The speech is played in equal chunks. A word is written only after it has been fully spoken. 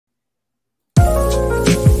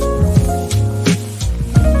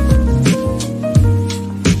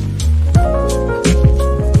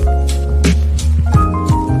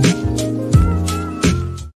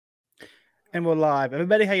we're live.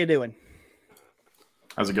 Everybody, how you doing?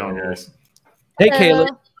 How's it going, guys? Hey,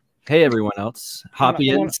 Caleb. Hey, everyone else. Hoppy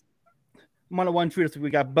in. I'm on a 1-2. So we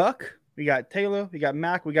got Buck, we got Taylor, we got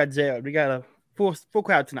Mac, we got Jared. We got a full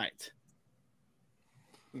crowd tonight.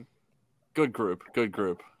 Good group. Good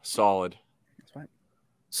group. Solid. That's right.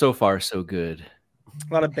 So far, so good.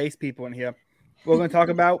 A lot of bass people in here. We're going to talk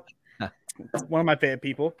about one of my favorite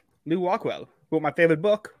people, LEW ROCKWELL, who wrote my favorite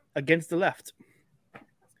book, Against the Left.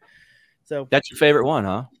 So that's your favorite one,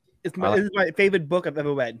 huh? This is my favorite book I've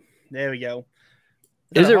ever read. There we go.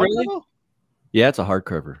 Is it really? Cover? Yeah, it's a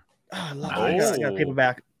hardcover. Oh, I love it. I got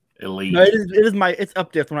paperback. Elite. No, it's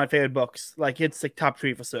up there for my favorite books. Like, it's like top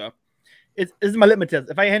 3 for sure. This is my litmus test.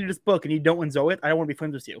 If I hand you this book and you don't enjoy it, I don't want to be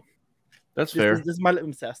friends with you. That's fair. This is my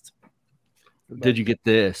litmus test. Did you get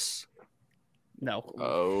this? No.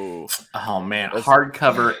 Oh man,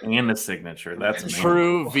 hardcover and a signature. That's amazing.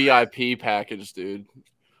 True VIP package, dude.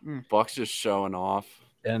 Buck's just showing off.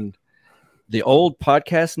 And the old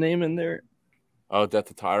podcast name in there. Oh, Death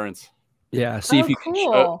to Tyrants. Yeah. See if you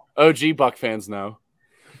cool. can. OG Buck fans know.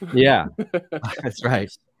 Yeah, that's right.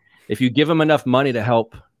 If you give them enough money to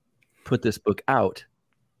help put this book out,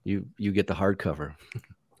 you get the hardcover.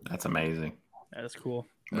 That's amazing. That is cool.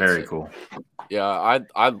 Very cool. Yeah,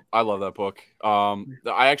 I love that book. I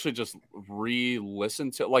actually just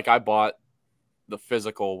re-listened to, like, I bought the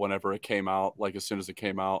physical whenever it came out, like as soon as it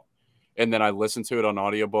came out, and then I listened to it on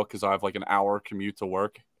audiobook because I have like an hour commute to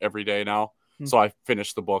work every day now. So I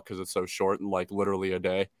finished the book because it's so short and like literally a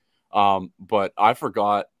day. But I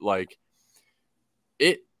forgot, like,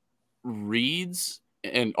 it reads,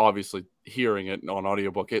 and obviously hearing it on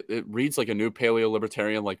audiobook, it reads like a new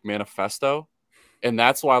paleo-libertarian like manifesto. And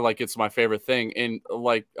that's why, like, it's my favorite thing. And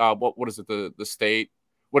like, what is it? The state?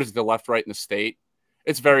 What is it? The left, right, and the state?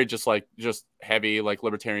 It's very just heavy, like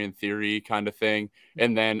libertarian theory kind of thing.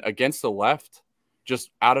 And then Against the Left, just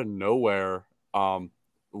out of nowhere,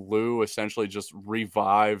 Lou essentially just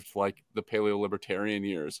revived like the paleo-libertarian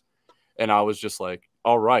years. And I was just like,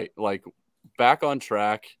 all right, like back on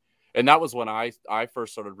track. And that was when I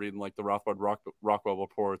first started reading like the Rockwell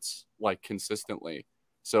reports like consistently.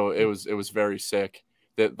 So it was very sick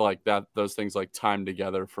that those things like timed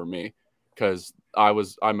together for me, because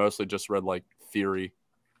I mostly just read like theory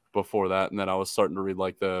before that, and then I was starting to read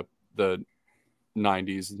like the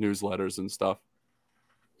 90s newsletters and stuff.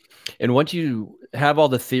 And once you have all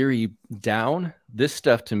the theory down, this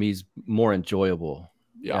stuff to me is more enjoyable.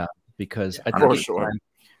 Yeah, because I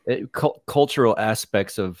think cultural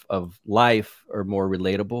aspects of life are more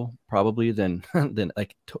relatable probably than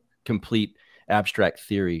like complete abstract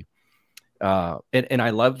theory. And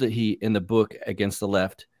I love that he, in the book Against the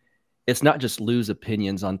Left, it's not just Lou's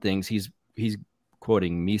opinions on things. He's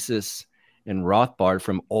quoting Mises and Rothbard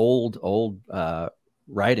from old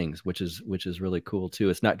writings, which is really cool too.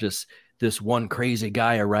 It's not just this one crazy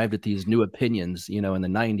guy arrived at these new opinions, you know, in the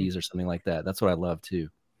 90s or something like that. That's what I love too.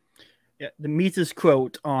 Yeah, the Mises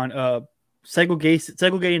quote on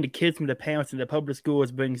segregating the kids from their parents in the public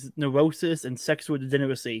schools brings neurosis and sexual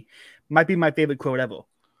degeneracy might be my favorite quote ever.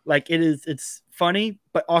 Like, it's funny,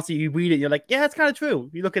 but also you read it, you're like, yeah, it's kind of true.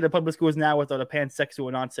 You look at the public schools now with all the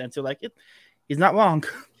pansexual nonsense, you're like, he's not wrong.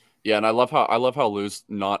 Yeah, and I love how Lou's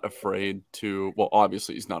not afraid to. Well,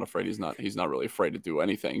 obviously he's not afraid. He's not really afraid to do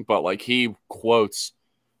anything. But like, he quotes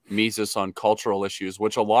Mises on cultural issues,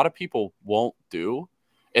 which a lot of people won't do.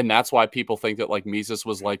 And that's why people think that like Mises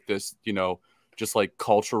was like this, you know, just like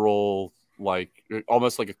cultural, like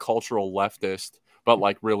almost like a cultural leftist, but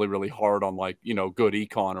like really, really hard on like, you know, good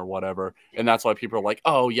econ or whatever. And that's why people are like,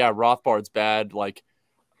 oh yeah, Rothbard's bad, like,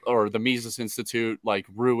 or the Mises Institute like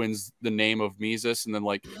ruins the name of Mises. And then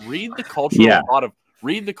like read the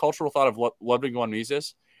cultural thought of Ludwig von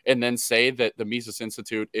Mises, and then say that the Mises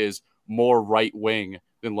Institute is more right wing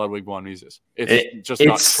than Ludwig von Mises. It's just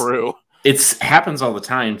not true. It happens all the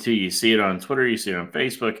time, too. You see it on Twitter. You see it on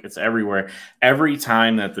Facebook. It's everywhere. Every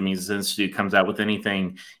time that the Mises Institute comes out with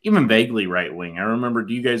anything, even vaguely right-wing. I remember,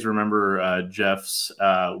 do you guys remember Jeff's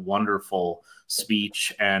wonderful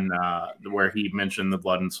speech and where he mentioned the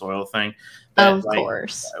blood and soil thing? Of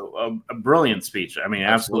course. A brilliant speech. I mean,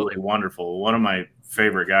 absolutely wonderful. One of my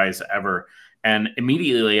favorite guys ever. And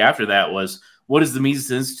immediately after that was, what is the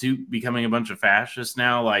Mises Institute becoming a bunch of fascists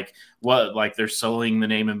now? Like what? Like they're sullying the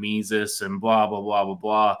name of Mises and blah, blah, blah, blah,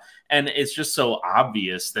 blah. And it's just so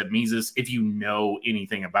obvious that Mises, if you know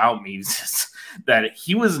anything about Mises, that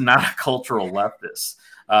he was not a cultural leftist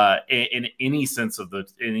in any sense of the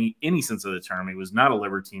any sense of the term. He was not a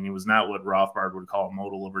libertine. He was not what Rothbard would call a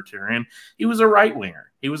modal libertarian. He was a right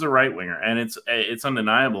winger. He was a right winger, and it's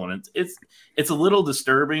undeniable. And it's a little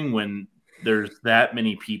disturbing when there's that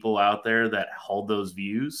many people out there that hold those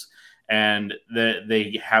views, and that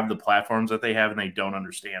they have the platforms that they have, and they don't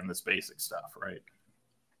understand this basic stuff, right?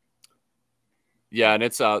 Yeah, and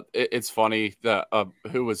it's funny that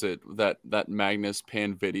who was it, that Magnus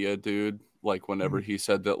Panvidia dude, like whenever he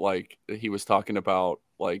said that, like he was talking about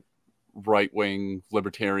like right-wing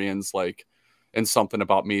libertarians, like, and something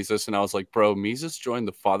about Mises, and I was like, bro, Mises joined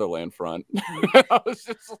the Fatherland Front. I was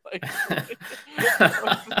just like,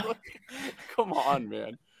 come on,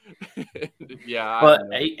 man. Yeah, but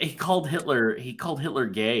he called Hitler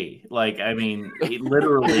gay. Like, I mean, he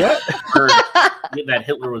literally heard that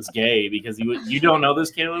Hitler was gay because you don't know this,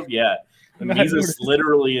 Caleb? Yeah. Mises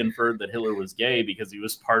literally inferred that Hitler was gay because he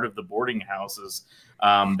was part of the boarding houses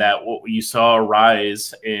that what you saw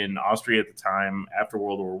rise in Austria at the time after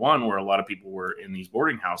World War I, where a lot of people were in these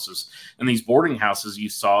boarding houses. In these boarding houses, you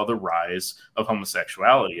saw the rise of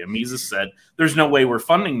homosexuality. And Mises said, there's no way we're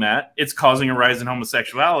funding that. It's causing a rise in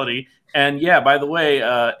homosexuality. And yeah, by the way,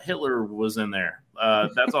 Hitler was in there.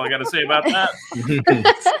 That's all I got to say about that.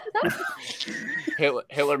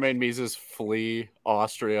 Hitler made Mises flee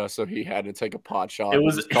Austria, so he had to take a pot shot. It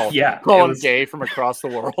was call him gay from across the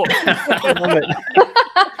world.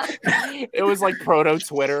 It was like proto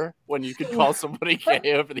Twitter when you could call somebody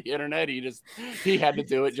gay over the internet. He had to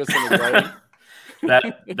do it just in his way.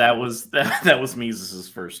 That was Mises's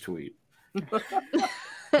first tweet.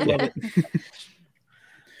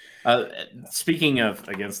 Speaking of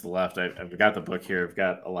Against the Left, I've got the book here. I've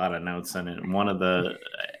got a lot of notes in it. And one of the,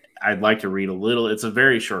 I'd like to read a little. It's a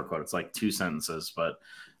very short quote. It's like 2 sentences, but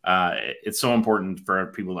it's so important for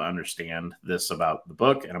people to understand this about the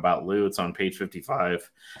book and about Lou. It's on page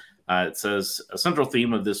 55. It says, a central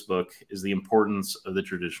theme of this book is the importance of the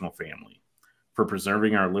traditional family for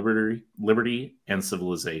preserving our liberty and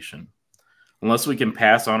civilization. Unless we can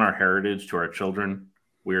pass on our heritage to our children,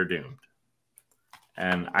 we are doomed.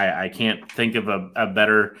 And I can't think of a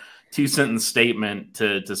better 2-sentence statement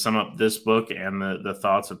to sum up this book and the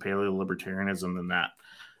thoughts of paleo-libertarianism than that.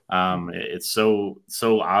 It's so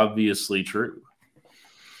obviously true.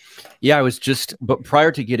 Yeah, but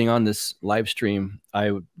prior to getting on this live stream,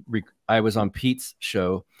 I was on Pete's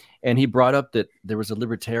show, and he brought up that there was a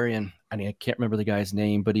libertarian. I mean, I can't remember the guy's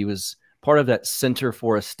name, but he was part of that Center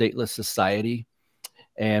for a Stateless Society.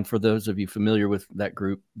 And for those of you familiar with that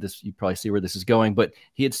group, you probably see where this is going. But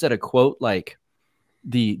he had said a quote like,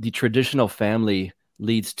 "The traditional family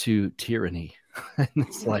leads to tyranny." And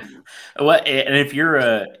it's like, well, and if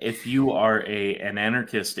you are an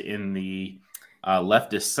anarchist in the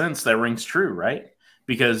leftist sense, that rings true, right?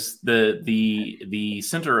 Because the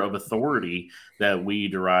center of authority that we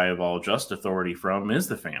derive all just authority from is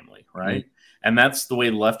the family, right? Mm-hmm. And that's the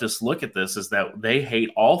way leftists look at this, is that they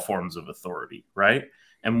hate all forms of authority, right?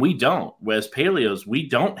 And we don't. As paleos, we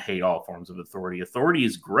don't hate all forms of authority. Authority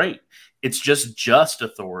is great. It's just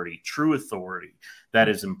authority, true authority, that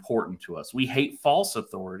is important to us. We hate false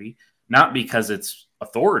authority, not because it's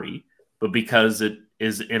authority, but because it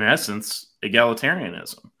is, in essence,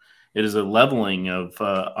 egalitarianism. It is a leveling of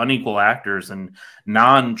unequal actors and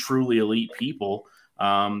non-truly elite people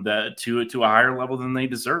that to a higher level than they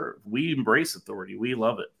deserve. We embrace authority. We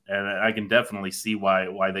love it. And I can definitely see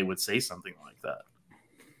why they would say something like that.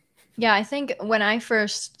 Yeah, I think when I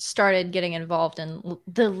first started getting involved in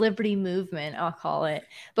the liberty movement, I'll call it,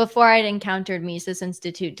 before I'd encountered Mises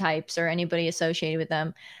Institute types or anybody associated with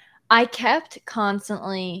them, I kept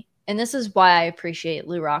constantly, and this is why I appreciate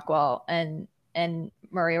Lew Rockwell and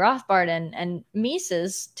Murray Rothbard and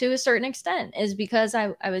Mises to a certain extent, is because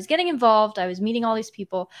I was getting involved. I was meeting all these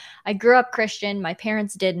people. I grew up Christian. My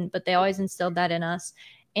parents didn't, but they always instilled that in us.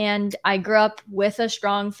 And I grew up with a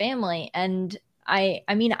strong family. And I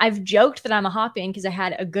mean, I've joked that I'm a Hoppian because I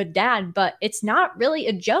had a good dad, but it's not really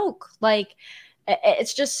a joke. Like,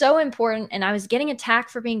 it's just so important. And I was getting attacked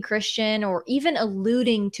for being Christian or even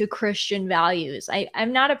alluding to Christian values.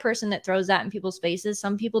 I'm not a person that throws that in people's faces.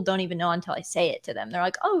 Some people don't even know until I say it to them. They're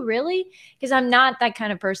like, oh, really? Because I'm not that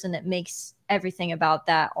kind of person that makes everything about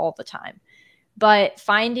that all the time. But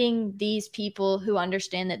finding these people who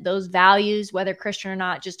understand that those values, whether Christian or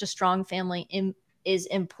not, just a strong family is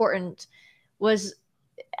important, was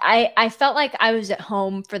I felt like I was at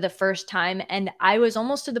home for the first time, and I was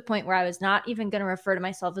almost to the point where I was not even going to refer to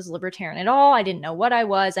myself as libertarian at all. I didn't know what I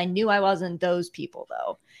was. I knew I wasn't those people,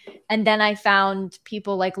 though. And then I found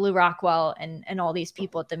people like Lew Rockwell and all these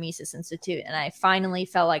people at the Mises Institute, and I finally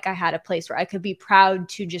felt like I had a place where I could be proud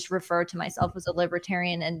to just refer to myself as a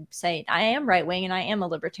libertarian and say, I am right-wing and I am a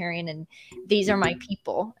libertarian, and these are my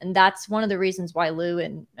people. And that's one of the reasons why Lew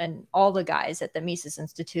and all the guys at the Mises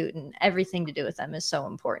Institute and everything to do with them is so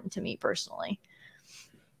important to me personally.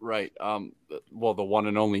 Right. Well, the one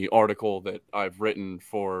and only article that I've written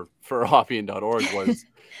for Hopping.org was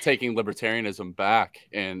taking libertarianism back.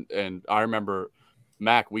 And I remember,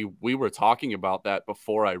 Mac, we were talking about that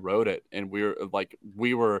before I wrote it. And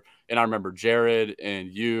and I remember Jared and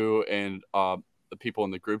you and the people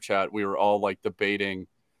in the group chat, we were all like debating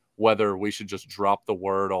whether we should just drop the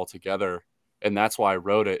word altogether. And that's why I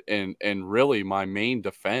wrote it. And really my main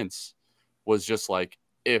defense was just like,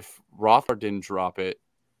 if Rothbard didn't drop it,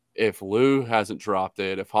 if Lou hasn't dropped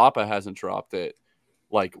it, if Hoppe hasn't dropped it,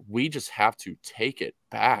 like, we just have to take it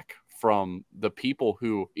back from the people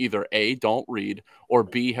who either A, don't read, or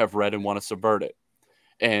B, have read and want to subvert it.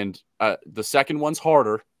 And the second one's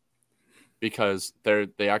harder because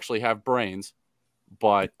they actually have brains.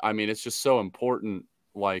 But I mean, it's just so important,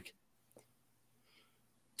 like,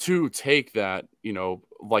 to take that, you know,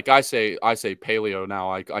 like I say paleo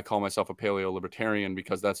now. I call myself a paleo libertarian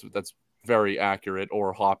because that's very accurate,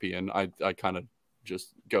 or Hoppian. I kind of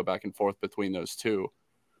just go back and forth between those two.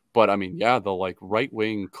 But I mean, yeah, the like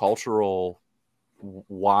right-wing cultural,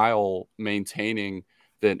 while maintaining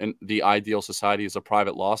that the ideal society is a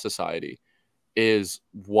private law society, is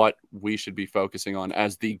what we should be focusing on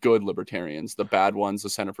as the good libertarians. The bad ones, the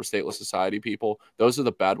Center for Stateless Society people, those are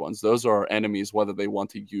the bad ones. Those are our enemies, whether they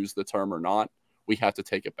want to use the term or not. We have to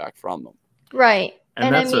take it back from them. Right.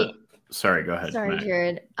 And that's sorry, go ahead. Sorry, Matt.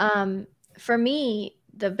 Jared. For me,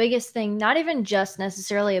 the biggest thing, not even just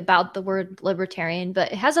necessarily about the word libertarian,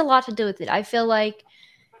 but it has a lot to do with it. I feel like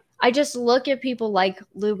I just look at people like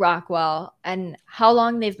LEW ROCKWELL and how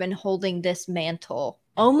long they've been holding this mantle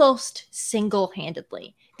almost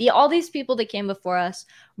single-handedly. All these people that came before us,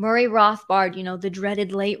 Murray Rothbard, you know, the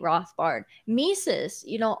dreaded late Rothbard, Mises,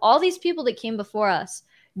 you know, all these people that came before us,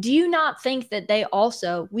 do you not think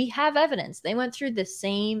that we have evidence, they went through the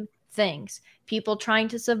same things, people trying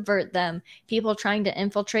to subvert them, people trying to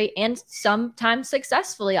infiltrate, and sometimes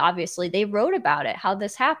successfully, obviously. They wrote about it, how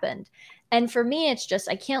this happened. And for me, it's just,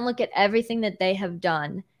 I can't look at everything that they have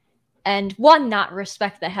done and not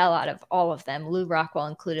respect the hell out of all of them, LEW ROCKWELL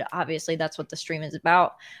included. Obviously, that's what the stream is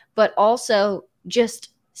about. But also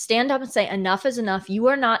just stand up and say, enough is enough. You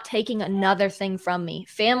are not taking another thing from me.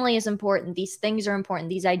 Family is important. These things are important.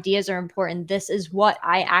 These ideas are important. This is what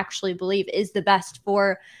I actually believe is the best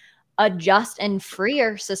for a just and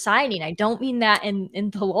freer society. And I don't mean that in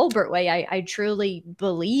the Lulbert way. I truly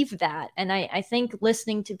believe that. And I think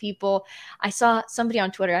listening to people, I saw somebody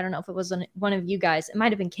on Twitter, I don't know if it was one of you guys, it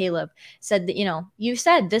might've been Caleb, said that, you know, you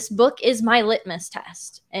said this book is my litmus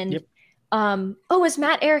test. And yep. It was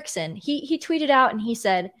Matt Erickson. He tweeted out and he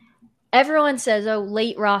said, everyone says, oh,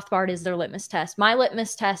 late Rothbard is their litmus test. My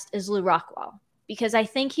litmus test is LEW ROCKWELL. Because I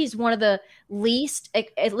think he's one of the least,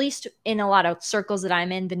 at least in a lot of circles that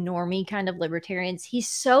I'm in, the normie kind of libertarians, he's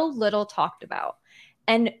so little talked about.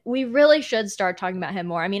 And we really should start talking about him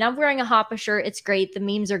more. I mean, I'm wearing a Hoppe shirt. It's great. The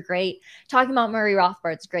memes are great. Talking about Murray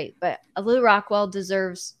Rothbard's great. But LEW ROCKWELL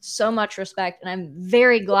deserves so much respect. And I'm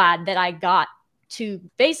very glad that I got to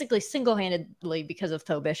basically single-handedly, because of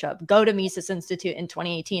Tho Bishop, go to Mises Institute in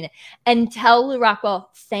 2018 and tell LEW ROCKWELL,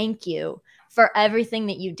 thank you for everything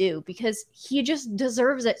that you do, because he just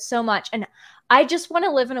deserves it so much. And I just want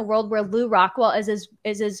to live in a world where LEW ROCKWELL is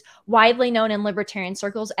as widely known in libertarian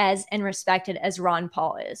circles as and respected as Ron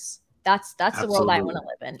Paul is. That's the world I want to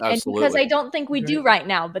live in. Absolutely. And because I don't think we do right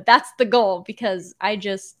now, but that's the goal, because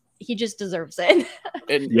he just deserves it.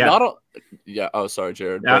 And oh, sorry,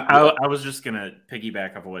 Jared. I was just going to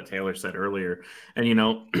piggyback off of what Taylor said earlier. And, you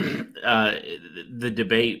know, the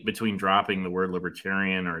debate between dropping the word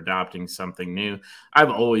libertarian or adopting something new,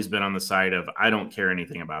 I've always been on the side of, I don't care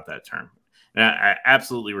anything about that term. And I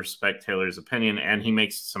absolutely respect Taylor's opinion, and he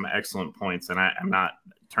makes some excellent points. And I'm not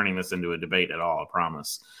turning this into a debate at all, I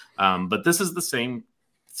promise. But this is the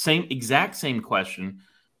exact same question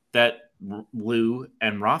that Lou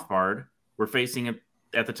and Rothbard were facing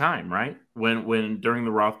at the time, right? When during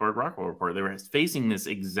the Rothbard-Rockwell report, they were facing this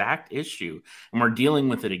exact issue, and we're dealing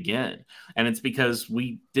with it again. And it's because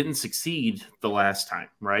we didn't succeed the last time,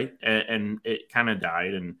 right? And it kind of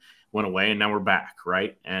died and went away, and now we're back,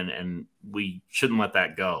 right? And we shouldn't let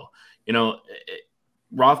that go. You know,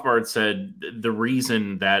 Rothbard said the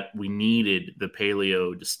reason that we needed the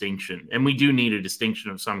paleo distinction, and we do need a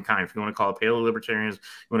distinction of some kind. If you want to call it paleo libertarianism,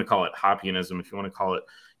 you want to call it Hoppianism, if you want to call it,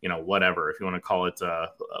 you know, whatever, if you want to call it,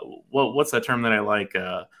 what's that term that I like?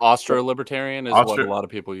 Austro-libertarian is what a lot of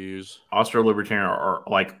people use. Austro-libertarian, or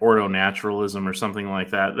like ordo-naturalism or something like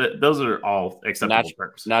that. Those are all acceptable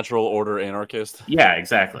terms. Natural order anarchist. Yeah,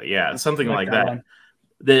 exactly. Yeah, something like that.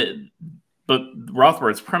 But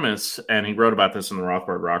Rothbard's premise, and he wrote about this in the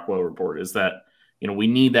Rothbard-Rockwell report, is that, you know, we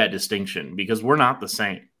need that distinction because we're not the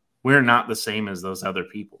same. We're not the same as those other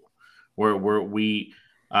people. We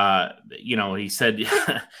you know, he said,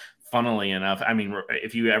 funnily enough, I mean,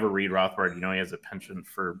 if you ever read Rothbard, you know, he has a penchant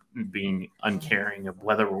for being uncaring of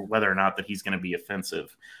whether or not that he's going to be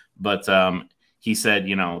offensive. But he said,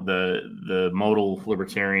 you know, the modal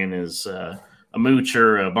libertarian is a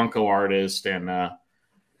moocher, a bunco artist, and an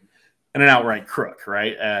outright crook,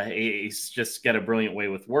 right? He's just got a brilliant way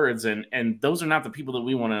with words, and those are not the people that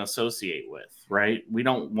we want to associate with, right? We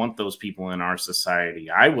don't want those people in our society.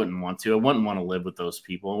 I wouldn't want to. I wouldn't want to live with those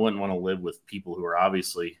people. I wouldn't want to live with people who are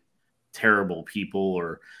obviously terrible people,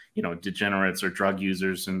 or, you know, degenerates or drug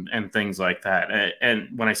users and things like that. And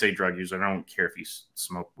when I say drug user, I don't care if you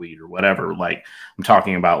smoke weed or whatever. Like, I'm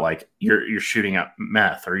talking about, like, you're shooting up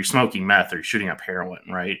meth, or you're smoking meth, or you're shooting up heroin,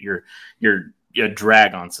 right? You're a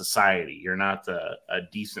drag on society. You're not a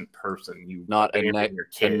decent person. You not a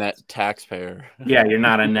net taxpayer. Yeah, you're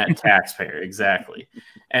not a net taxpayer. Exactly.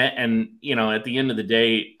 And you know, at the end of the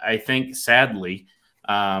day, I think, sadly,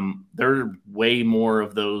 there are way more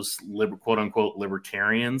of those quote unquote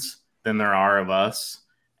libertarians than there are of us.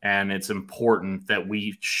 And it's important that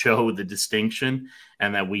we show the distinction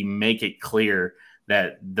and that we make it clear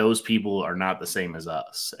that those people are not the same as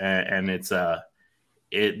us. And it's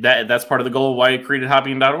that's part of the goal of why I created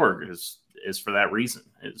hobbying.org is for that reason.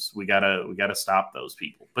 Is we gotta stop those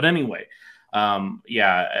people. But anyway,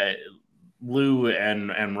 Lou and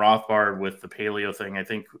Rothbard with the paleo thing, I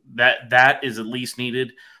think that is at least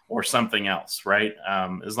needed, or something else, right?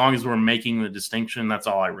 As long as we're making the distinction, that's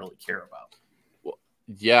all I really care about. Well,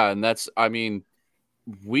 yeah, and that's, I mean,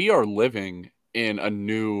 we are living in a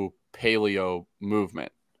new paleo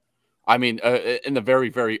movement. I mean, in the very,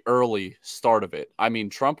 very early start of it. I mean,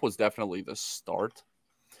 Trump was definitely the start.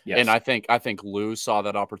 Yes. And I think Lou saw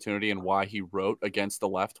that opportunity, and why he wrote against the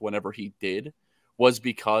left whenever he did was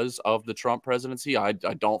because of the Trump presidency. I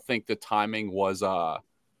don't think the timing was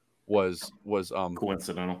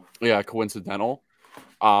coincidental. Yeah, coincidental.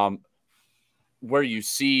 Where you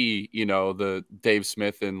see, you know, the Dave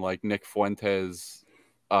Smith and like Nick Fuentes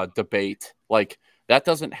debate, like that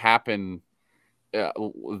doesn't happen.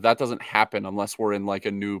 That doesn't happen unless we're in like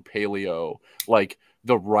a new paleo, like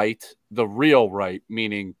the real right,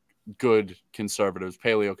 meaning good conservatives,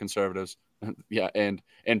 paleo conservatives, yeah, and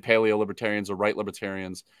paleo libertarians or right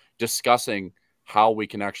libertarians discussing how we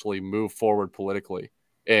can actually move forward politically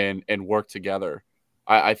and work together.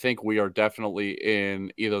 I think we are definitely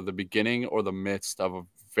in either the beginning or the midst of a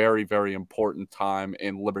very, very important time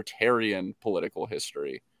in libertarian political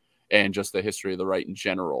history and just the history of the right in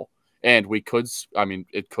general. And we could, I mean,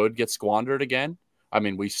 it could get squandered again. I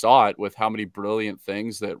mean, we saw it with how many brilliant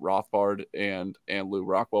things that Rothbard and LEW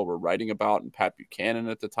ROCKWELL were writing about, and Pat Buchanan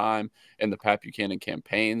at the time, and the Pat Buchanan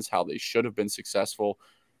campaigns, how they should have been successful.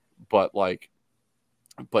 But like,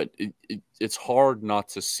 it's hard not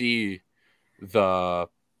to see the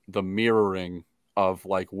mirroring of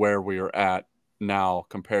like where we are at now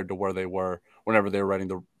compared to where they were whenever they were writing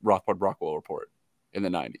the Rothbard-Rockwell report in the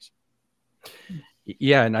 90s.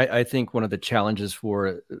 Yeah, and I think one of the challenges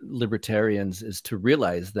for libertarians is to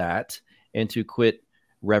realize that, and to quit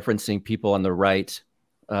referencing people on the right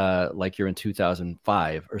like you're in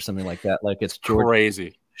 2005 or something like that. Like it's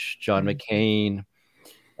crazy. John McCain,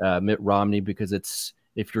 Mitt Romney, because it's,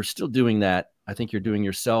 if you're still doing that, I think you're doing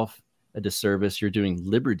yourself a disservice. You're doing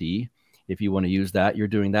liberty, if you want to use that. You're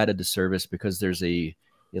doing that a disservice, because there's a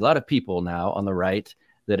lot of people now on the right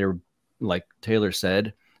that are, like Taylor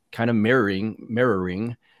said, kind of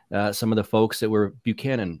mirroring some of the folks that were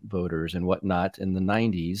Buchanan voters and whatnot in the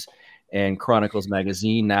 90s. And Chronicles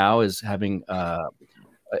magazine now is having,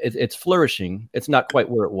 it's flourishing. It's not quite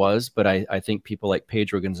where it was, but I think people like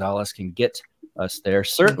Pedro Gonzalez can get us there.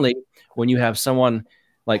 Certainly when you have someone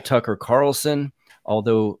like Tucker Carlson,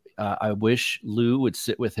 although I wish Lou would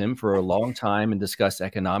sit with him for a long time and discuss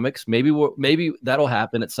economics. Maybe that'll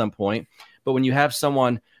happen at some point. But when you have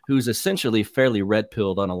someone who's essentially fairly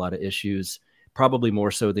red-pilled on a lot of issues, probably more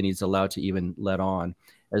so than he's allowed to even let on,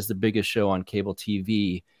 as the biggest show on cable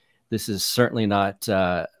TV, this is certainly not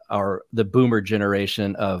the boomer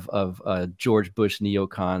generation of George Bush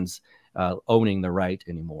neocons owning the right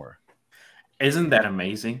anymore. Isn't that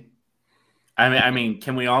amazing? I mean,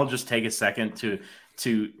 can we all just take a second to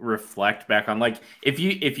reflect back on, like, if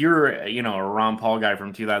you're, you know, a Ron Paul guy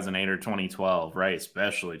from 2008 or 2012, right?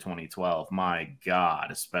 Especially 2012. My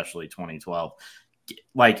God, especially 2012.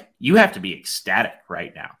 Like, you have to be ecstatic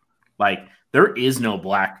right now. Like, there is no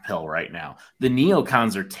black pill right now. The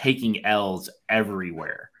neocons are taking L's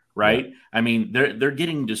everywhere, right? Yeah. I mean, they're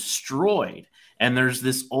getting destroyed, and there's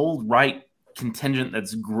this old right contingent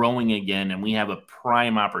that's growing again, and we have a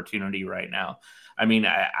prime opportunity right now. I mean,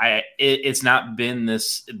 it's not been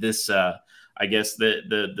this I guess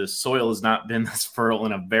the soil has not been this fertile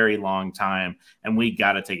in a very long time, and we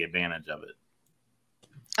got to take advantage of it.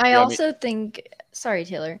 I also think, sorry,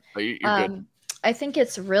 Taylor. You're good. I think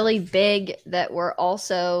it's really big that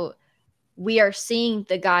we are seeing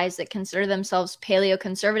the guys that consider themselves paleo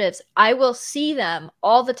conservatives. I will see them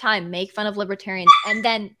all the time make fun of libertarians and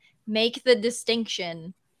then make the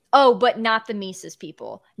distinction. Oh, but not the Mises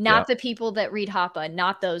people, not the people that read Hoppe,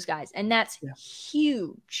 not those guys. And that's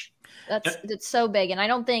huge. That's so big. And I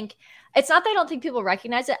don't think it's not that I don't think people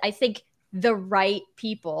recognize it. I think the right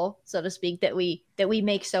people, so to speak, that we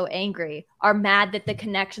make so angry are mad that the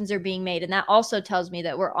connections are being made. And that also tells me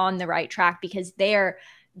that we're on the right track, because they're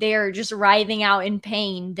just writhing out in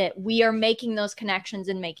pain that we are making those connections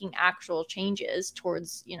and making actual changes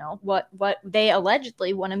towards, you know, what they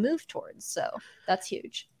allegedly want to move towards. So that's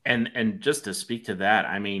huge. And just to speak to that,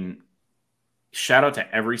 I mean, shout out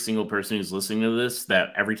to every single person who's listening to this,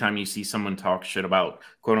 that every time you see someone talk shit about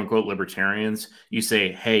quote unquote libertarians, you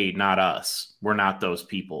say, hey, not us. We're not those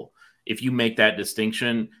people. If you make that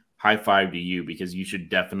distinction, high five to you, because you should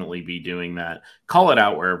definitely be doing that. Call it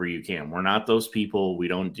out wherever you can. We're not those people. We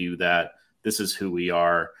don't do that. This is who we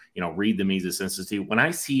are. You know, read the Mises Institute. When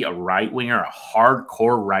I see a right-winger, a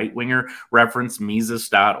hardcore right-winger reference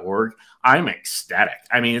Mises.org, I'm ecstatic.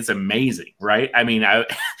 I mean, it's amazing, right? I mean,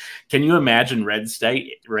 can you imagine Red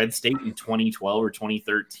State in 2012 or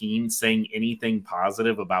 2013 saying anything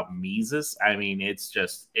positive about Mises? I mean, it's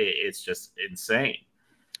just insane.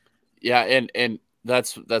 Yeah, and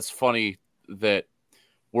that's funny that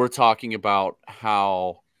we're talking about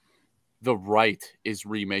how the right is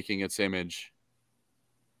remaking its image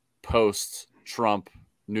post-Trump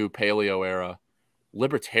new paleo era.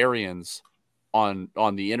 Libertarians on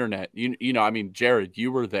the internet, you know, I mean, Jared,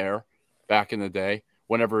 you were there back in the day.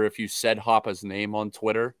 Whenever if you said Hoppe's name on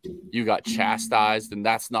Twitter, you got chastised, and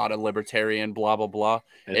that's not a libertarian, blah blah blah.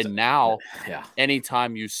 And now,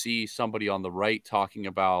 anytime you see somebody on the right talking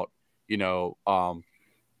about, you know,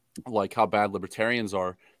 like how bad libertarians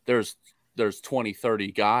are, there's 20,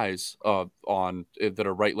 30 guys on that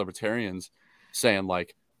are right libertarians saying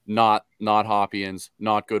like not Hoppians,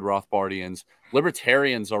 not good Rothbardians.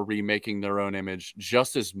 Libertarians are remaking their own image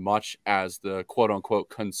just as much as the quote unquote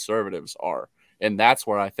conservatives are. And that's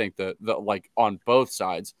where I think that like on both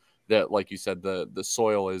sides that, like you said, the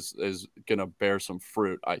soil is going to bear some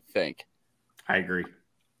fruit, I think. I agree.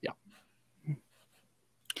 Yeah.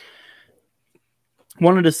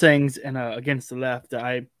 One of the things, and against the left,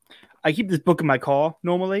 I keep this book in my car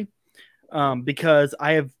normally because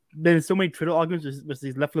I have been in so many Twitter arguments with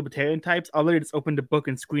these left libertarian types. I'll literally just open the book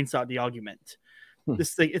and screenshot the argument.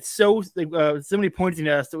 This thing, it's so many points in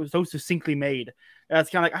there, so succinctly made. It's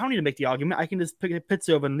kind of like, I don't need to make the argument. I can just pick a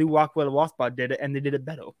picture of and LEW ROCKWELL and Rothbard did it, and they did it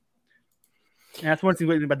better. And that's one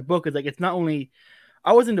thing about the book is like, it's not only,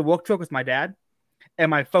 I was in the work truck with my dad, and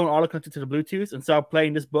my phone auto connected to the Bluetooth, and started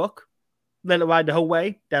playing this book. Let it ride the whole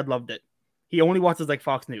way. Dad loved it. He only watches like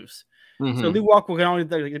Fox News. So LEW ROCKWELL can only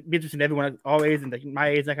be interested in everyone our age and like my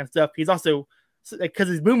age, that kind of stuff. He's also, because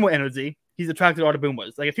his boomer energy, he's attracted to all the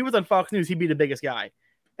boomers. Like if he was on Fox News, he'd be the biggest guy.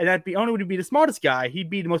 And that'd be only would he be the smartest guy,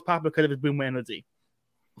 he'd be the most popular because of his boomer energy.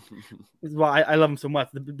 This is why I love him so much.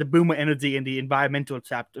 The boomer energy in the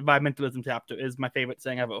environmentalism chapter is my favorite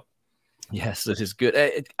thing ever. Yes, this is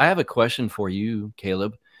good. I have a question for you,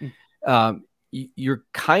 Caleb. You're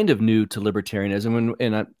kind of new to libertarianism,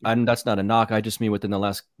 and that's not a knock. I just mean within the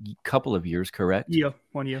last couple of years, correct? Yeah,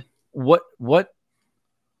 1 year. What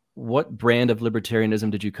brand of libertarianism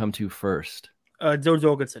did you come to first? Joe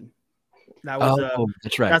Jorgensen. That was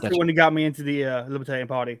that's right. That's the one that got me into the Libertarian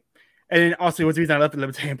Party, and then also was the reason I left the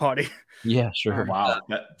Libertarian Party. Yeah, sure. Wow,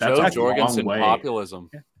 that's Joe Jorgensen populism.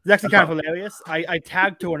 Yeah. It's actually kind of hilarious. I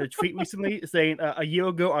tagged her on a tweet recently saying a year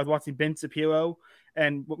ago I was watching Ben Shapiro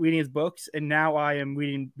and reading his books, and now I am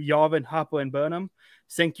reading Yarvin, Hoppe, and Burnham.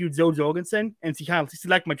 Thank you, Joe Jorgensen. And she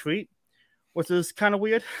liked my tweet, which is kind of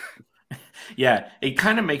weird. Yeah, it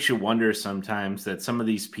kind of makes you wonder sometimes that some of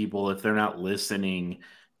these people, if they're not listening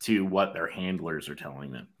to what their handlers are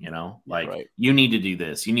telling them, you know, like you need to do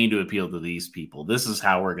this, you need to appeal to these people. This is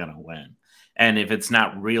how we're going to win. And if it's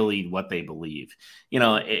not really what they believe, you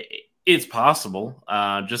know, it's possible,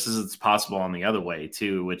 just as it's possible on the other way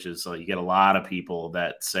too, which is you get a lot of people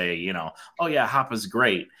that say, you know, oh yeah, Hoppe's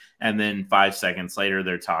great. And then 5 seconds later,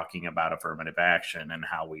 they're talking about affirmative action and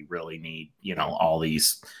how we really need, you know, all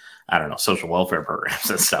these, I don't know, social welfare programs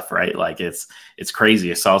and stuff, right? Like it's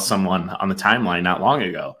crazy. I saw someone on the timeline not long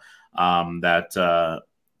ago that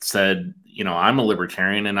said, you know, I'm a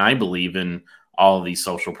libertarian and I believe in all of these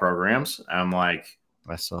social programs. I'm like,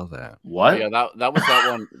 I saw that. What? Yeah, that was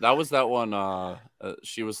that one. That was that one.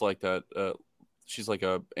 She was like that. She's like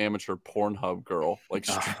a amateur Pornhub girl, like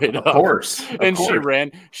straight up. Of course. And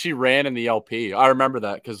she ran in the LP. I remember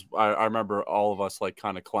that because I remember all of us like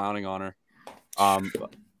kind of clowning on her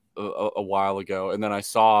a while ago. And then I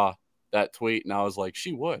saw that tweet and I was like,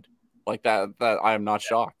 she would. Like that I am not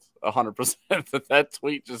shocked 100% that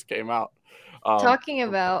tweet just came out. Talking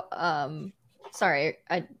about sorry,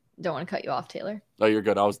 I don't want to cut you off, Taylor. No, you're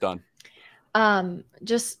good. I was done.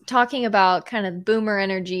 Just talking about kind of boomer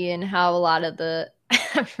energy and how a lot of the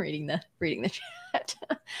I'm reading the chat.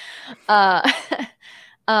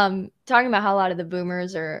 Talking about how a lot of the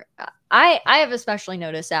boomers are I have especially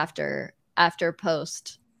noticed after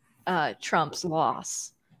post Trump's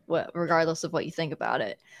loss, regardless of what you think about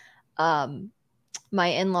it. My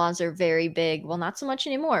in-laws are very big, well, not so much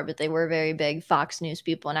anymore, but they were very big Fox News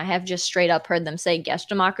people, and I have just straight up heard them say guest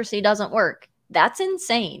democracy doesn't work. That's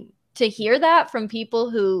insane. To hear that from people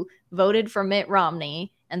who voted for Mitt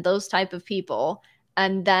Romney and those type of people,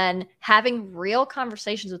 and then having real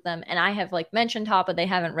conversations with them. And I have like mentioned Hoppe, they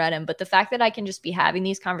haven't read him, but the fact that I can just be having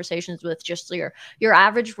these conversations with just your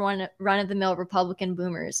average run of the mill Republican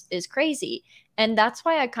boomers is crazy. And that's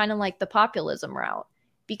why I kind of like the populism route,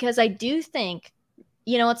 because I do think,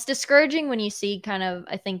 you know, it's discouraging when you see kind of,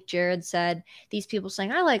 I think Jared said, these people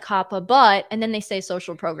saying, I like Hoppe, but, and then they say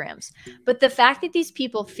social programs. But the fact that these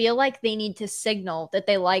people feel like they need to signal that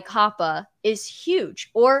they like Hoppe is huge.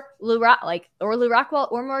 Or Lew Rockwell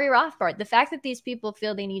or Murray Rothbard. The fact that these people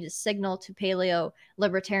feel they need to signal to paleo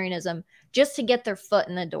libertarianism just to get their foot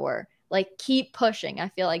in the door. Like, keep pushing. I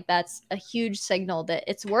feel like that's a huge signal that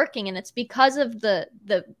it's working. And it's because of the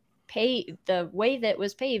way that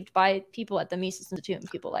was paved by people at the Mises Institute and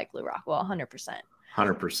people like Lew Rockwell. 100%.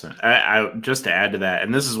 100%. I just to add to that,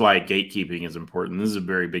 and this is why gatekeeping is important. This is a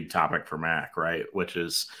very big topic for Mac, right? Which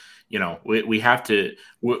is, you know, we have to,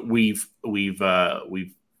 we've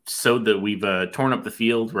sowed that we've torn up the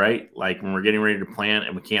field, right? Like when we're getting ready to plant,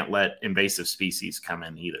 and we can't let invasive species come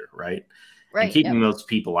in either, right? Right. And keeping those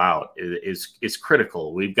people out is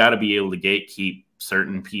critical. We've got to be able to gatekeep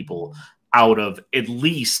certain people out of at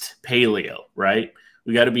least paleo, right?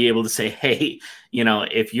 We got to be able to say, hey, you know,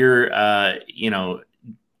 if you're, you know,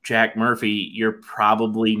 Jack Murphy, you're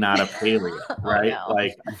probably not a paleo, right? Oh, no.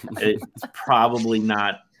 Like, it's probably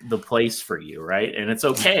not the place for you, right? And it's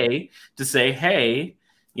okay to say, hey,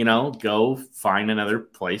 you know, go find another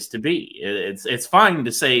place to be. It's fine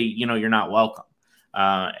to say, you know, you're not welcome.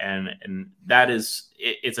 And that is,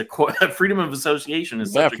 it's a core freedom of association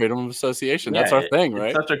is freedom of association. That's our thing,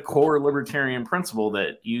 right? It's such a core libertarian principle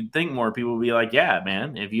that you'd think more people would be like, yeah,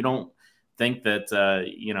 man, if you don't think that,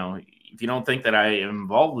 you know, if you don't think that I am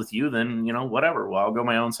involved with you, then, you know, whatever, well, I'll go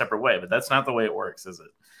my own separate way. But that's not the way it works, is it?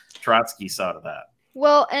 Trotsky saw to that.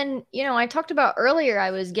 Well, and, you know, I talked about earlier,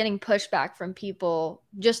 I was getting pushback from people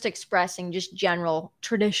just expressing just general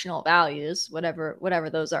traditional values, whatever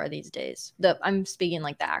those are these days. I'm speaking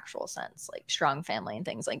like the actual sense, like strong family and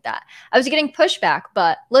things like that. I was getting pushback,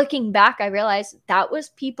 but looking back, I realized that was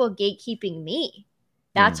people gatekeeping me.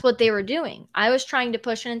 That's what they were doing. I was trying to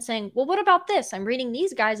push in and saying, well, what about this? I'm reading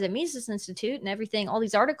these guys at Mises Institute and everything, all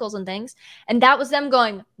these articles and things. And that was them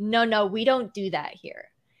going, no, we don't do that here.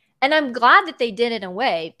 And I'm glad that they did in a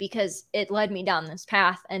way, because it led me down this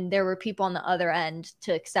path, and there were people on the other end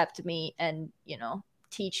to accept me and, you know,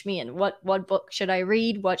 teach me and what book should I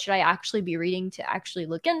read? What should I actually be reading to actually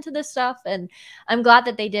look into this stuff? And I'm glad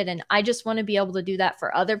that they did. And I just want to be able to do that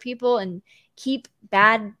for other people and keep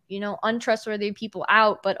bad, you know, untrustworthy people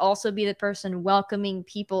out, but also be the person welcoming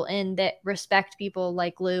people in that respect people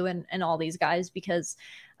like Lou and all these guys, because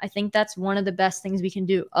I think that's one of the best things we can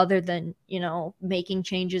do, other than, you know, making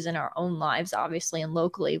changes in our own lives, obviously, and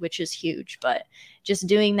locally, which is huge. But just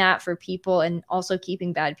doing that for people and also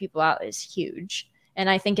keeping bad people out is huge. And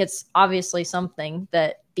I think it's obviously something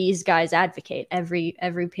that these guys advocate. Every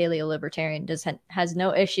paleo libertarian has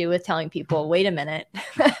no issue with telling people, wait a minute,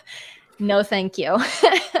 no, thank you.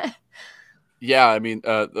 Yeah, I mean,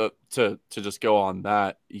 to just go on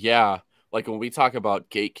that, yeah. Like when we talk about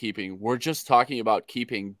gatekeeping, we're just talking about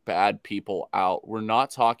keeping bad people out. We're not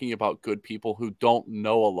talking about good people who don't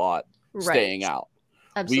know a lot staying out.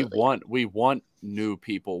 Absolutely. We want new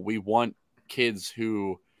people. We want kids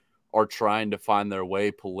who are trying to find their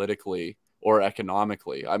way politically or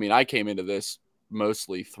economically. I mean, I came into this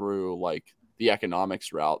mostly through like the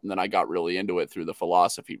economics route, and then I got really into it through the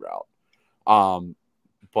philosophy route.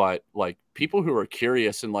 But like people who are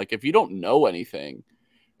curious, and like if you don't know anything,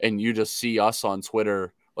 and you just see us on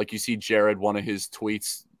Twitter, like you see Jared, one of his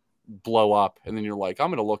tweets blow up, and then you're like, I'm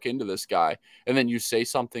going to look into this guy. And then you say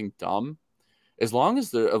something dumb, as long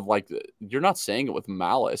as they're like, you're not saying it with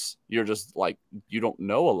malice. You're just like, you don't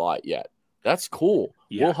know a lot yet. That's cool.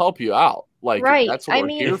 Yeah. We'll help you out. Like, right. That's what we're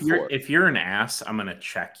here for. If you're an ass, I'm going to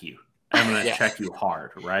check you. I'm going to check you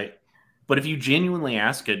hard, right? But if you genuinely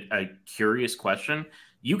ask a curious question,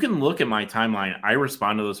 you can look at my timeline. I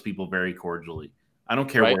respond to those people very cordially. I don't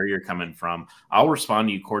care where you're coming from. I'll respond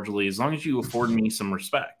to you cordially as long as you afford me some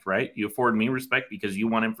respect, right? You afford me respect because you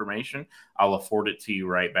want information. I'll afford it to you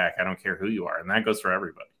right back. I don't care who you are, and that goes for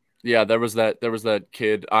everybody. Yeah, there was that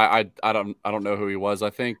kid. I don't know who he was.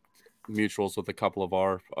 I think mutuals with a couple of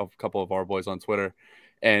our boys on Twitter,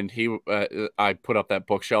 and he I put up that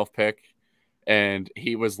bookshelf pic, and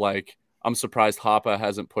he was like, "I'm surprised Hoppa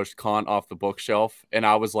hasn't pushed Kant off the bookshelf," and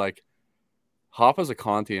I was like, Hoppa's a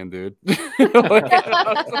Kantian dude.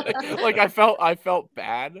 like I felt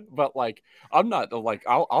bad, but like I'm not like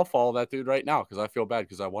I'll follow that dude right now because I feel bad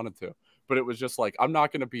because I wanted to. But it was just like I'm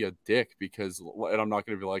not gonna be a dick and I'm not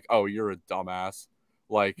gonna be like, oh, you're a dumbass.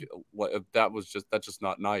 Like that's just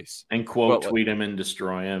not nice. And tweet him and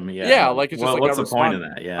destroy him. Yeah. Yeah, like it's just what's the point of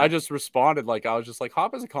that? Yeah. I just responded like I was just like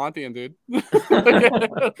Hoppa's a Kantian dude.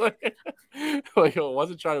 like I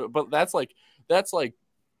wasn't trying to, but that's like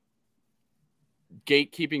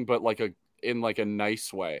gatekeeping, but like in a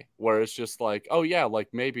nice way where it's just like, oh yeah, like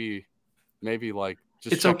maybe like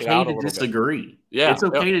just it's okay to disagree bit. Yeah, it's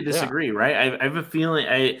okay to disagree, right? I have a feeling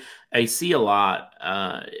I see a lot,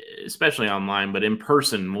 especially online, but in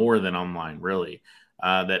person more than online, really,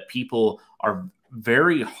 that people are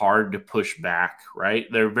very hard to push back, right?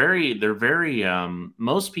 They're very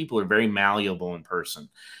most people are very malleable in person,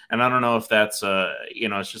 and I don't know if that's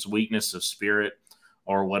it's just weakness of spirit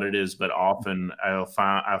or what it is, but often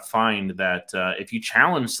I find that if you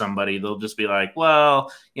challenge somebody, they'll just be like,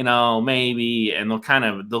 well, maybe, and they'll kind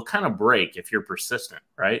of break if you're persistent,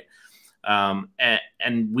 right?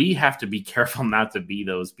 And we have to be careful not to be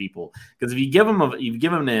those people, because if you give them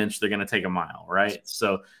an inch, they're going to take a mile, right?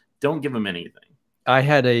 So don't give them anything. I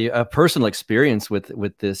had a personal experience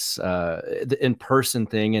with this the in-person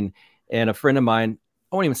thing, and a friend of mine,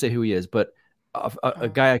 I won't even say who he is, but a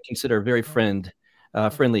guy I consider a very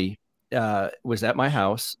friendly, was at my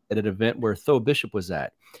house at an event where Tho Bishop was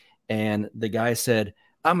at. And the guy said,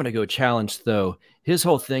 I'm going to go challenge Tho. His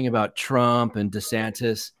whole thing about Trump and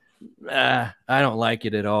DeSantis, I don't like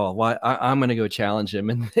it at all. Why? I'm going to go challenge him.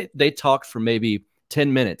 And they talked for maybe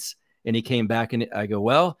 10 minutes. And he came back and I go,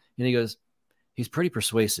 well, and he goes, he's pretty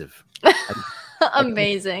persuasive.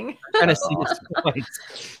 Amazing. I kind of see his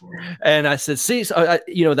points. And I said, see, so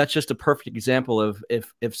that's just a perfect example of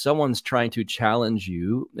if someone's trying to challenge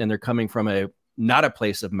you and they're coming from not a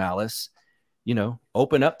place of malice,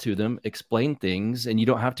 open up to them, explain things, and you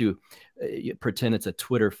don't have to pretend it's a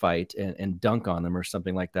Twitter fight and dunk on them or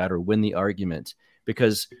something like that, or win the argument,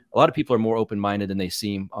 because a lot of people are more open-minded than they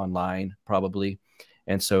seem online, probably.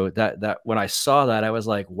 And so that when I saw that, I was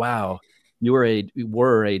like, wow, you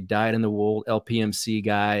were a dyed-in-the-wool LPMC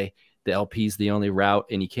guy. The LP's the only route,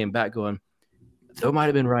 and you came back going, Tho might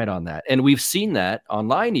have been right on that. And we've seen that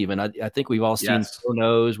online even. I think we've all seen Tho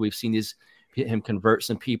knows. We've seen him convert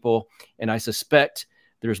some people, and I suspect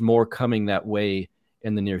there's more coming that way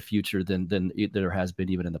in the near future than there has been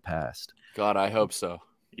even in the past. God, I hope so.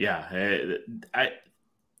 Yeah,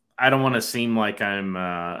 I don't want to seem like I'm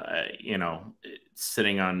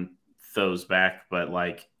sitting on Tho's back, but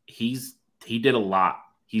like he did a lot.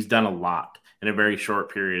 He's done a lot in a very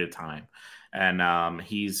short period of time. And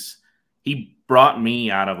he brought me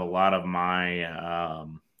out of a lot of my,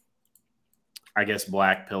 I guess,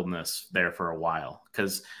 black pilledness there for a while.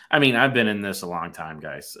 Because, I've been in this a long time,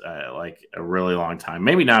 guys, like a really long time.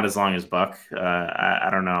 Maybe not as long as Buck. I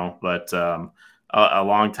don't know, but a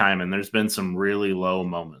long time. And there's been some really low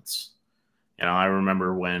moments. I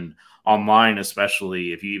remember when online,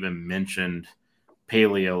 especially if you even mentioned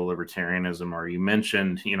paleo libertarianism, or you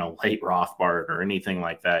mentioned, late Rothbard or anything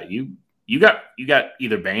like that, you got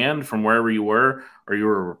either banned from wherever you were, or you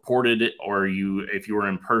were reported, or if you were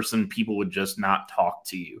in person, people would just not talk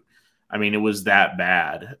to you. It was that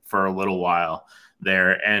bad for a little while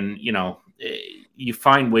there. And, you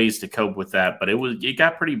find ways to cope with that, but it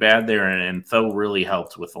got pretty bad there. And Tho really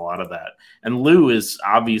helped with a lot of that. And Lou is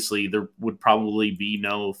obviously, there would probably be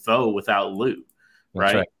no Tho without Lou.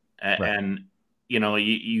 Right. And,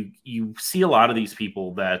 you see a lot of these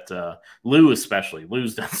people that Lou, especially,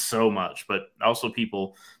 Lou's done so much, but also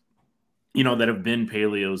people, that have been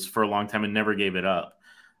paleos for a long time and never gave it up.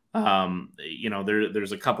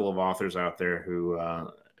 There's a couple of authors out there who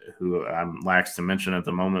I'm lax to mention at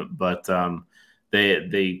the moment, but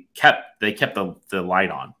they kept the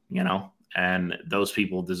light on, and those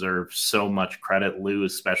people deserve so much credit. Lou,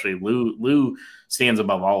 especially Lou stands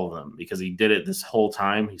above all of them because he did it this whole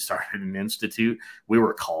time. He started an institute. We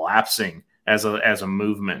were collapsing as a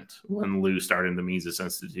movement when Lou started the Mises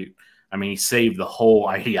Institute. I mean, he saved the whole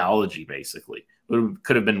ideology, basically. It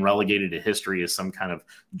could have been relegated to history as some kind of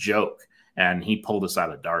joke, and he pulled us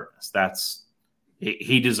out of darkness.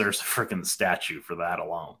 He deserves a freaking statue for that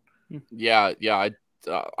alone. Yeah,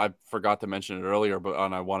 I forgot to mention it earlier, but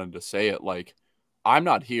I wanted to say it. Like, I'm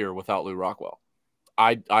not here without LEW ROCKWELL.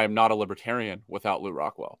 I am not a libertarian without LEW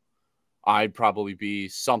ROCKWELL. I'd probably be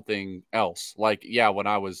something else. Like, yeah, when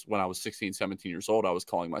I was 16, 17 years old, I was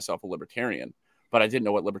calling myself a libertarian, but I didn't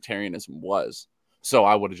know what libertarianism was. So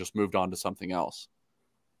I would have just moved on to something else.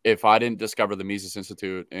 If I didn't discover the Mises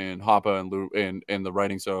Institute and Hoppe and Lou and the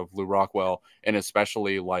writings of LEW ROCKWELL, and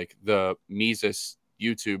especially like the Mises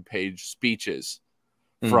YouTube page speeches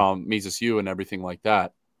from Mises U and everything like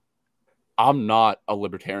that, I'm not a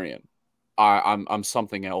libertarian. I'm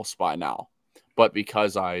something else by now. But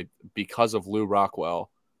because of LEW ROCKWELL,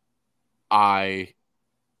 I'm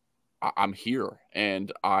here,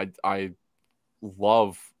 and I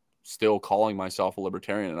love still calling myself a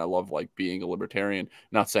libertarian, and I love like being a libertarian.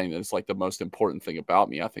 Not saying that it's like the most important thing about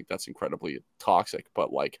me. I think that's incredibly toxic,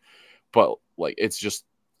 but it's just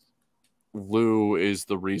Lou is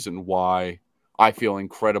the reason why I feel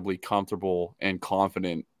incredibly comfortable and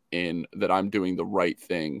confident in that I'm doing the right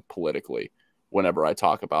thing politically whenever I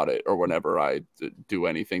talk about it or whenever I do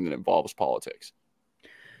anything that involves politics.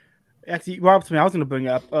 Actually, Rob, something I was going to bring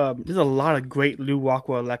up, there's a lot of great LEW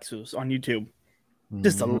ROCKWELL lectures on YouTube.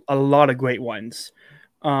 Just a lot of great ones.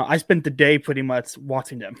 I spent the day pretty much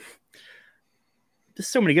watching them. There's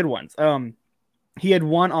so many good ones. He had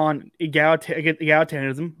one on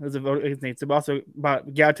egalitarianism. It's also about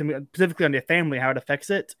egalitarianism, specifically on their family, how it affects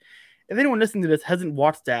it. If anyone listening to this hasn't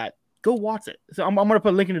watched that, go watch it. So I'm going to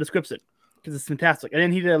put a link in the description because it's fantastic. And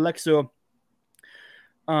then he did a lecture.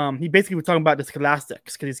 He basically was talking about the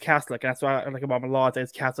scholastics because he's Catholic. And that's why I like about my law.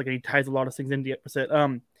 He's Catholic and he ties a lot of things into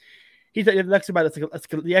it. He did a lecture about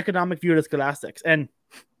the economic view of the scholastics. And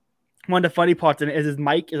one of the funny parts in it is his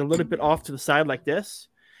mic is a little bit off to the side like this.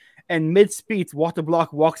 And mid-speech, Walter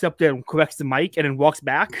Block walks up there and corrects the mic and then walks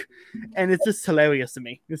back. And it's just hilarious to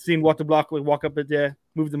me. Just seeing Walter Block walk up there,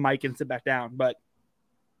 move the mic, and sit back down. But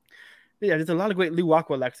yeah, there's a lot of great LEW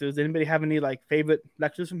ROCKWELL lectures. Anybody have any like favorite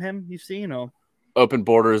lectures from him you've seen? Or Open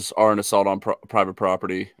borders are an assault on private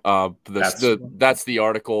property. That's the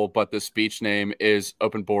article, but the speech name is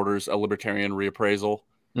Open Borders, a Libertarian Reappraisal.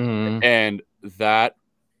 And that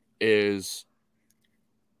is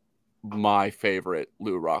my favorite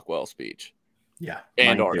LEW ROCKWELL speech. Yeah.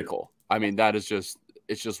 And article. I mean, it's just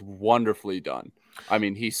wonderfully done. I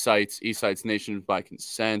mean, he cites Nations by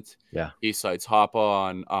Consent. Yeah. He cites Hoppe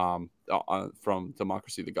on from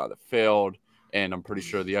Democracy, the God That Failed. And I'm pretty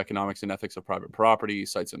sure the Economics and Ethics of Private Property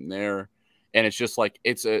cites him there. And it's just like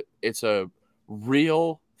it's a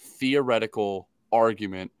real theoretical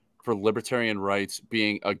argument for libertarian rights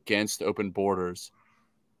being against open borders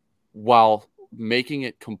while making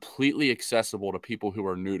it completely accessible to people who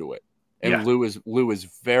are new to it. And Lou is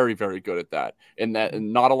very, very good at that. And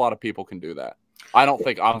not a lot of people can do that. I don't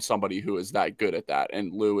think I'm somebody who is that good at that.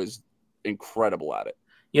 And Lou is incredible at it.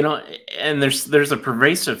 You know, and there's a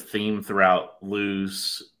pervasive theme throughout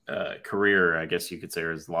Lou's career, I guess you could say,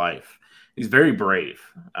 or his life. He's very brave.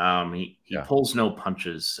 He pulls no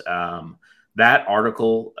punches. That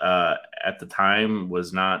article at the time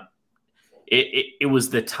was not. It was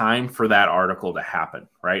the time for that article to happen,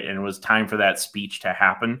 right? And it was time for that speech to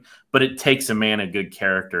happen. But it takes a man of good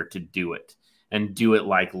character to do it and do it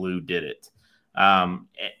like Lou did it.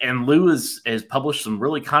 And Lou has published some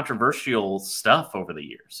really controversial stuff over the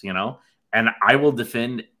years, you know, and I will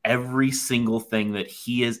defend every single thing that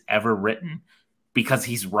he has ever written because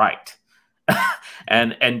he's right.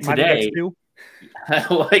 and today,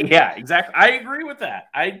 yeah, exactly. I agree with that.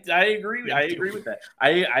 I agree with that.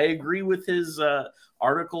 I agree with his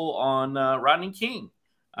article on Rodney King.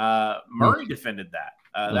 Murray defended that.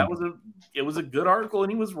 It was a good article,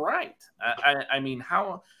 and he was right. I mean,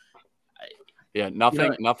 how. Yeah,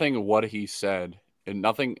 nothing what he said, and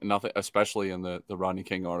nothing, especially in the Rodney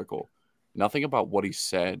King article, nothing about what he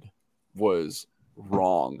said was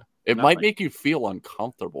wrong. It might make you feel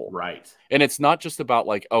uncomfortable. Right. And it's not just about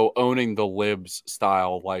like, owning the libs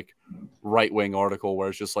style, like right-wing article where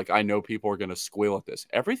it's just like, I know people are going to squeal at this.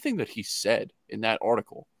 Everything that he said in that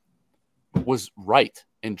article was right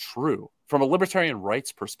and true from a libertarian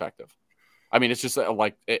rights perspective. I mean, it's just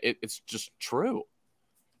like, it's just true.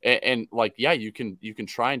 And like, yeah, you can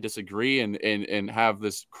try and disagree and have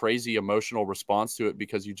this crazy emotional response to it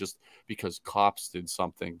because cops did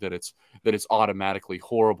something that it's automatically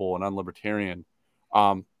horrible and unlibertarian.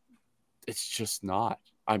 It's just not.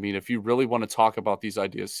 I mean, if you really want to talk about these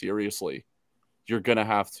ideas seriously, you're gonna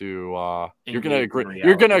have to you're gonna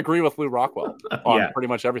agree with Lew Rockwell on pretty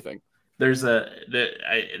much everything. There's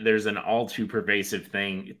an all too pervasive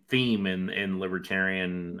theme in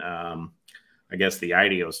libertarian, I guess, the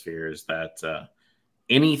ideosphere, is that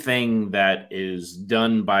anything that is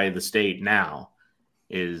done by the state now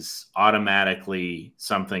is automatically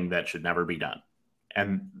something that should never be done.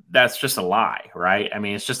 And that's just a lie, right? I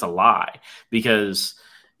mean, it's just a lie, because,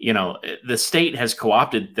 you know, the state has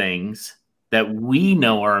co-opted things that we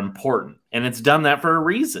know are important, and it's done that for a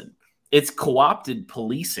reason. It's co-opted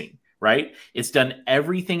policing, right? It's done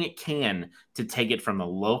everything it can to take it from the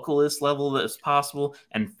localist level as possible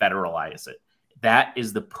and federalize it. That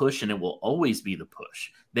is the push, and it will always be the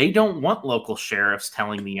push. They don't want local sheriffs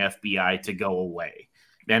telling the FBI to go away.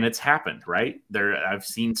 And it's happened, right? I've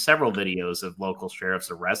seen several videos of local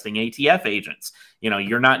sheriffs arresting ATF agents. You know,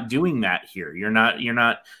 you're not doing that here. You're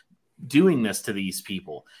not doing this to these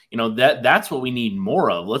people. You know, that's what we need more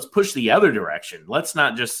of. Let's push the other direction. Let's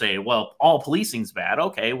not just say, well, all policing's bad.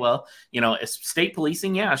 Okay, well, you know, state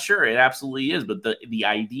policing, yeah, sure, it absolutely is, but the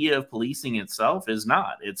idea of policing itself is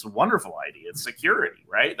not. It's a wonderful idea. It's security,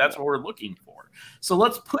 right? That's what we're looking for. So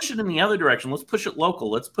let's push it in the other direction. Let's push it local.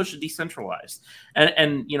 Let's push it decentralized.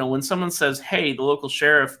 And you know, when someone says, hey, the local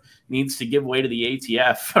sheriff needs to give way to the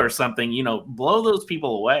ATF or something, you know, blow those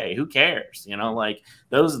people away. Who cares? You know, like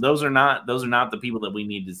those are not the people that we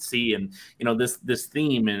need to see. And you know, this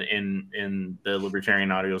theme in the libertarian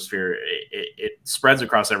audiosphere, it spreads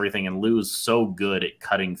across everything, and Lew is so good at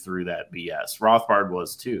cutting through that BS. Rothbard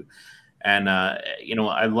was too. And you know,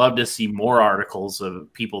 I love to see more articles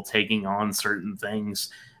of people taking on certain things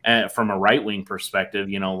from a right-wing perspective,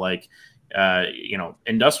 you know, like you know,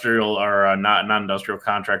 industrial or not industrial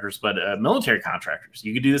contractors, but military contractors.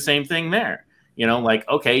 You could do the same thing there. You know, like,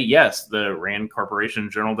 okay, yes, the Rand Corporation,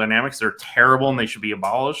 General Dynamics, they're terrible and they should be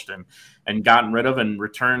abolished and gotten rid of and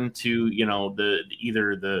returned to, you know,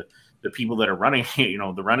 either the people that are running, you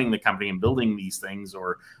know, running the company and building these things,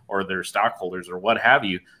 or their stockholders or what have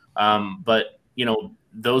you. But, you know,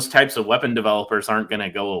 those types of weapon developers aren't going to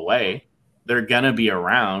go away. They're going to be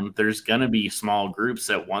around. There's going to be small groups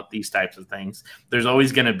that want these types of things. There's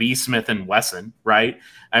always going to be Smith & Wesson, right?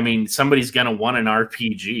 I mean, somebody's going to want an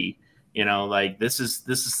RPG. You know, like this is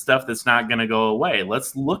stuff that's not going to go away.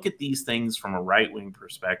 Let's look at these things from a right-wing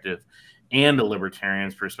perspective and a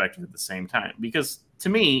libertarian's perspective at the same time. Because to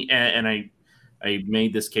me, and I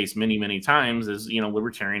made this case many, many times, is, you know,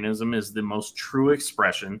 libertarianism is the most true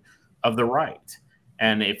expression of the right.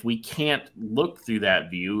 And if we can't look through that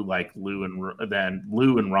view like Lew and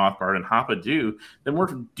Rothbard and Hoppe do, then we're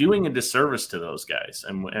doing a disservice to those guys,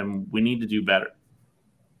 and we need to do better.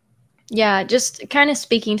 Yeah, just kind of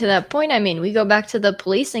speaking to that point, I mean, we go back to the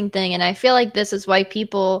policing thing, and I feel like this is why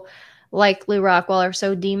people like Lew Rockwell are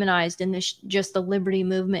so demonized in this, just the liberty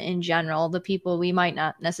movement in general. The people we might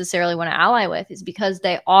not necessarily want to ally with is because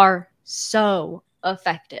they are so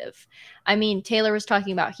effective. I mean, Taylor was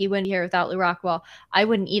talking about he wouldn't be here without Lew Rockwell. I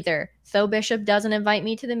wouldn't either. Though Bishop doesn't invite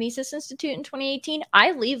me to the Mises Institute in 2018,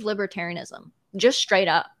 I leave libertarianism just straight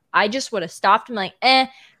up. I just would have stopped and like,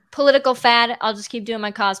 political fad. I'll just keep doing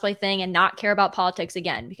my cosplay thing and not care about politics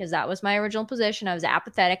again, because that was my original position. I was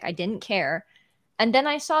apathetic. I didn't care. And then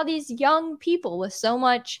I saw these young people with so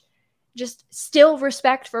much just still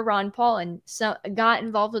respect for Ron Paul, and so got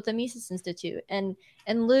involved with the Mises Institute. And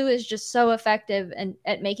Lew is just so effective and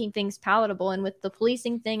at making things palatable, and with the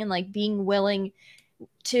policing thing and like being willing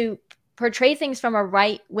to portray things from a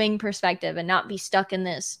right-wing perspective and not be stuck in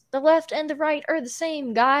this. The left and the right are the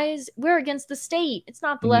same, guys. We're against the state. It's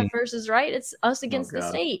not the left versus right. It's us against the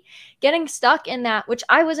state. Getting stuck in that, which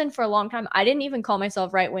I was in for a long time. I didn't even call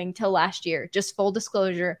myself right-wing till last year. Just full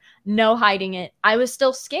disclosure, no hiding it. I was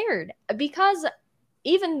still scared because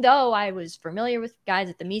even though I was familiar with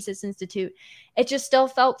guys at the Mises Institute, it just still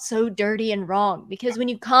felt so dirty and wrong, because when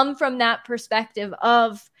you come from that perspective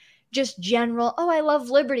of just general, oh, I love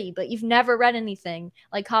liberty, but you've never read anything.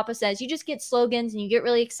 Like Hoppe says, you just get slogans and you get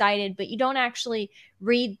really excited, but you don't actually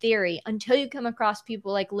read theory until you come across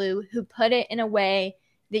people like Lew who put it in a way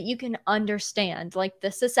that you can understand. Like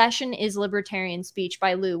the Secession is Libertarian speech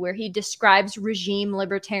by Lew, where he describes regime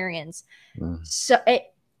libertarians. So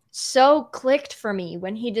it so clicked for me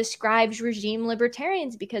when he describes regime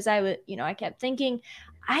libertarians, because I kept thinking,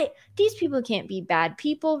 these people can't be bad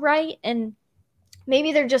people, right? And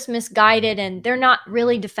maybe they're just misguided and they're not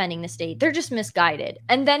really defending the state. They're just misguided.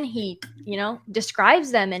 And then he, you know,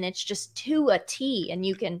 describes them and it's just to a T, and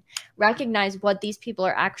you can recognize what these people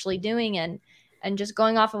are actually doing. And just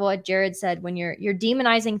going off of what Jared said, when you're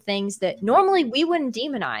demonizing things that normally we wouldn't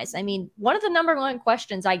demonize. I mean, one of the #1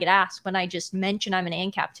 questions I get asked when I just mention I'm an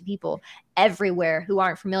ANCAP to people everywhere who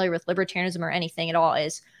aren't familiar with libertarianism or anything at all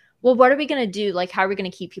is, well, what are we going to do? Like, how are we going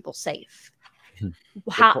to keep people safe?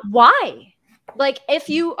 Why? Like, if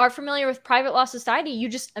you are familiar with private law society, you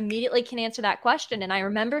just immediately can answer that question. And I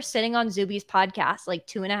remember sitting on Zuby's podcast like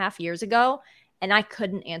 2.5 years ago, and I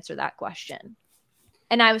couldn't answer that question.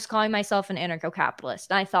 And I was calling myself an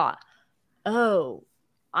anarcho-capitalist. And I thought, oh,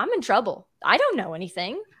 I'm in trouble. I don't know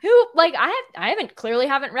anything. I clearly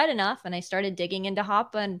haven't read enough. And I started digging into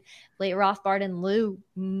Hoppe and late Rothbard and Lou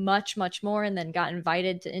much, much more. And then got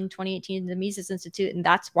invited in 2018 to the Mises Institute. And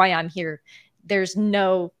that's why I'm here. There's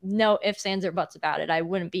no ifs, ands, or buts about it. I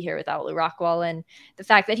wouldn't be here without Lew Rockwell. And the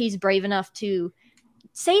fact that he's brave enough to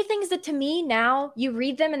say things that, to me, now you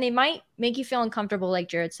read them and they might make you feel uncomfortable, like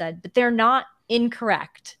Jared said, but they're not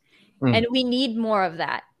incorrect. And we need more of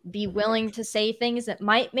that. Be willing to say things that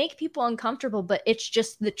might make people uncomfortable, but it's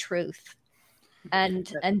just the truth. And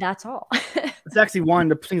that's all. It's actually one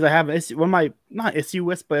of the things I have. One of my, not issue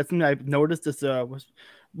with, but it's something I've noticed. This was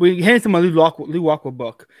we handed some Lew Rockwell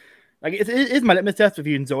book. Like, it is my litmus test if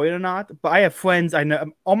you enjoy it or not. But I have friends, I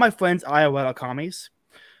know all my friends IRL are commies.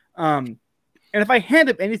 And if I hand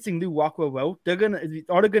up anything Lew Rockwell wrote, they're gonna be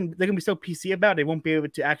so PC about it, they won't be able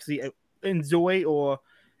to actually enjoy or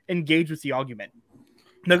engage with the argument.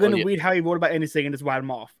 They're gonna read how he wrote about anything and just write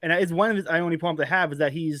him off. And it's one of his only problems I have is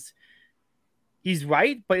that he's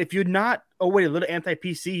right, but if you're not already a little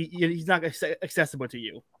anti-PC, he's not accessible to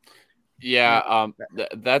you. Yeah,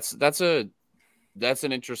 that's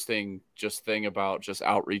an interesting just thing about just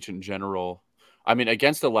outreach in general. I mean,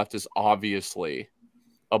 Against the Left is obviously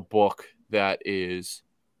a book that is,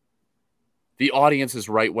 the audience is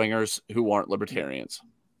right-wingers who aren't libertarians.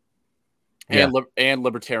 And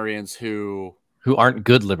libertarians who aren't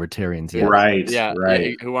good libertarians yet. Right. Yeah,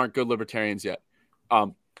 right. Who aren't good libertarians yet.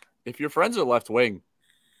 If your friends are left-wing,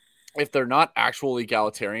 if they're not actual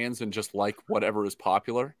egalitarians and just like whatever is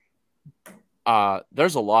popular,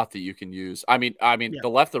 there's a lot that you can use. I mean, The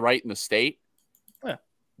Left, the Right, and the State. Yeah.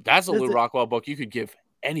 That's a Lew Rockwell book you could give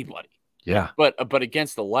anybody. Yeah. But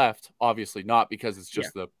Against the Left, obviously not, because it's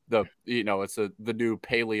just the new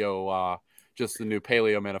paleo, just the new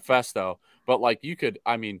paleo manifesto. But like, you could,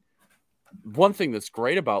 I mean, one thing that's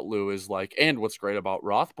great about Lew is like, and what's great about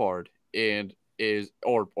Rothbard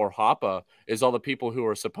or Hoppe is all the people who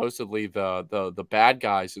are supposedly the bad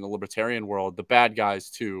guys in the libertarian world, the bad guys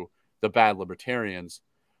to the bad libertarians,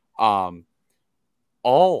 all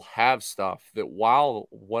have stuff that, while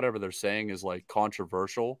whatever they're saying is like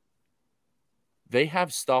controversial, they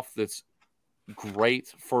have stuff that's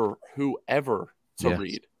great for whoever to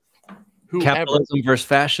read. Capitalism versus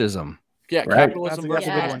fascism. Yeah, right. Capitalism versus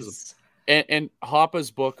fascism. And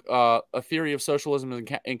Hoppe's book, A Theory of Socialism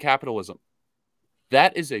and Capitalism.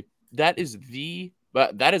 That is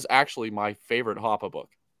actually my favorite Hoppe book,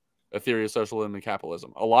 A Theory of Socialism and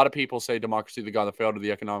Capitalism. A lot of people say Democracy, the God That Failed, or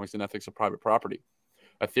The Economics and Ethics of Private Property.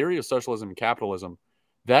 A Theory of Socialism and Capitalism,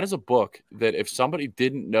 that is a book that if somebody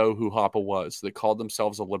didn't know who Hoppe was, that called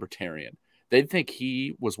themselves a libertarian, they'd think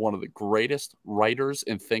he was one of the greatest writers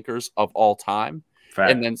and thinkers of all time.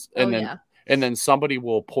 Fact. And then somebody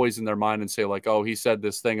will poison their mind and say like, oh, he said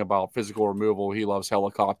this thing about physical removal. He loves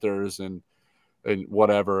helicopters and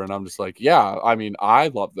whatever. And I'm just like, yeah, I mean, I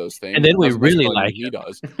love those things. And then we really like he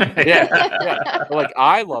does. Yeah. Like,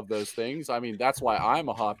 I love those things. I mean, that's why I'm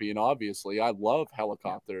a Hoppe. And obviously I love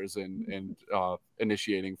helicopters and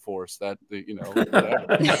initiating force, that, you know,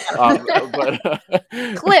 whatever. But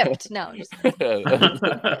clipped. No. Just...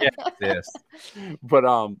 yes.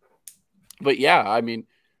 But yeah, I mean,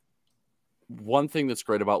 one thing that's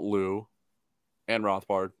great about Lew and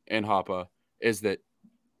Rothbard and Hoppe is that,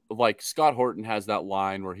 like, Scott Horton has that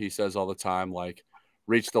line where he says all the time, like,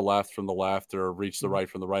 reach the left from the left, or reach the right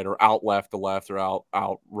from the right, or out left the left, or out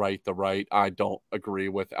right the right. I don't agree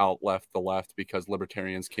with out left the left, because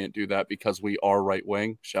libertarians can't do that, because we are right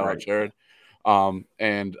wing. Shout out Jared.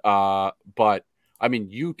 But I mean,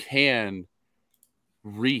 you can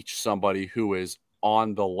reach somebody who is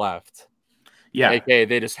on the left. Yeah. AKA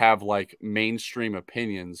they just have like mainstream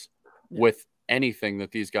opinions with anything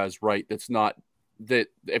that these guys write. That's not that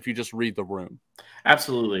if you just read the room.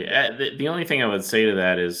 Absolutely. The only thing I would say to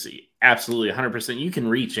that is absolutely 100%. You can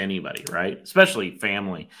reach anybody, right? Especially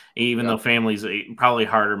family, even though family's probably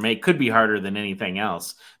harder, could be harder than anything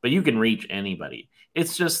else, but you can reach anybody.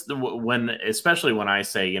 it's just especially when I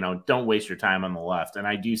say, don't waste your time on the left. And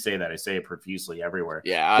I do say that. I say it profusely everywhere.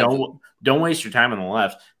 Yeah. Don't waste your time on the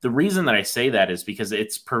left. The reason that I say that is because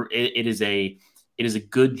it is a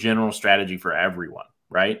good general strategy for everyone,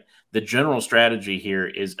 right? The general strategy here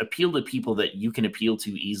is appeal to people that you can appeal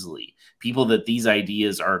to easily. People that these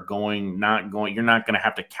ideas are you're not going to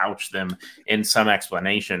have to couch them in some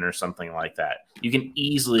explanation or something like that. You can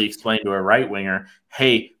easily explain to a right winger,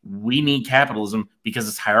 hey, we need capitalism because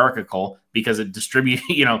it's hierarchical, because it distributes,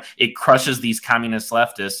 it crushes these communist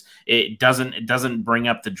leftists. It doesn't bring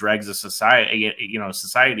up the dregs of society,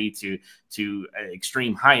 society to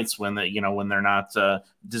extreme heights when they're not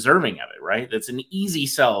deserving of it, right? That's an easy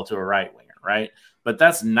sell to a right winger, right? But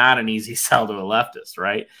that's not an easy sell to a leftist,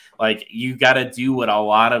 right? Like, you got to do what a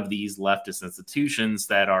lot of these leftist institutions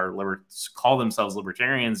that call themselves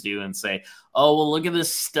libertarians do and say, oh, well, look at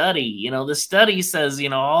this study. This study says,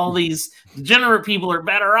 all these degenerate people are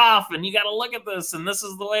better off, and you got to look at this, and this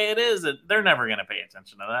is the way it is. And they're never going to pay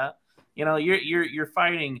attention to that. You're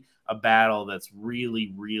fighting a battle that's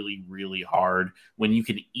really, really, really hard when you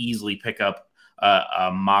can easily pick up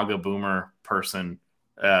a MAGA boomer person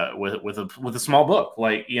with a small book,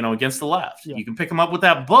 like, against the left. Yeah. You can pick them up with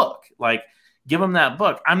that book, like, give them that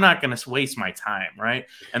book. I'm not going to waste my time, right?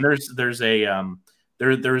 And there's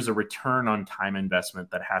a return on time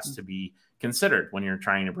investment that has to be considered when you're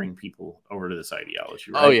trying to bring people over to this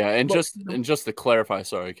ideology, right? Oh yeah, and just to clarify,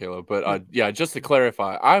 sorry, Caleb, but just to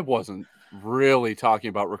clarify, I wasn't really talking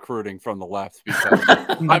about recruiting from the left, because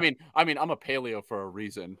I mean I'm a paleo for a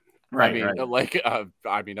reason. Right. I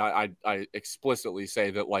explicitly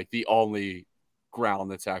say that, like, the only ground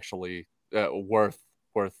that's actually worth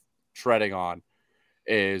treading on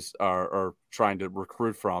is or trying to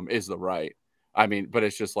recruit from is the right. I mean, but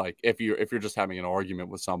it's just like, if you're just having an argument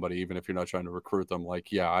with somebody, even if you're not trying to recruit them, like,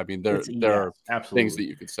 yeah, I mean, there are absolutely things that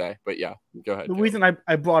you could say, but yeah, go ahead. The reason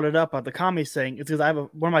I brought it up at the comedy thing is because I have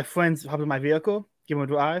one of my friends hopped in my vehicle, give him a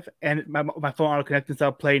drive, and my phone auto connected and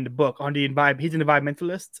started playing the book on the he's an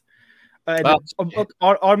environmentalist.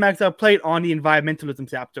 Automatic started playing on the environmentalism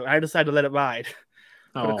chapter. I decided to let it ride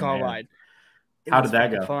for the car ride. How did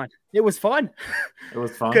that go? Fun. It was fun. It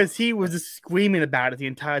was fun because he was just screaming about it the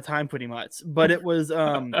entire time, pretty much. But it was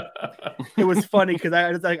it was funny because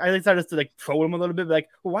I decided to like troll him a little bit, like,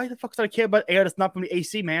 well, why the fuck should I care about air that's not from the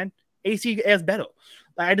AC, man? AC air's better.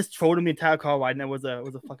 Like, I just trolled him the entire car ride, and it was a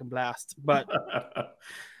fucking blast. But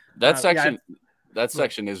that section. Yeah, that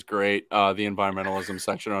section is great. The environmentalism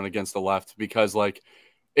section on Against the Left, because, like,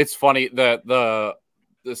 it's funny that the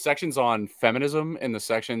sections on feminism and the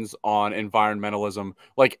sections on environmentalism,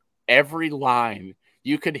 like, every line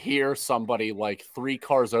you could hear somebody like 3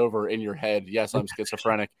 cars over in your head. Yes, I'm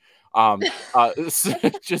schizophrenic.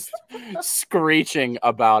 Just screeching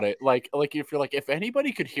about it. Like if you're like, if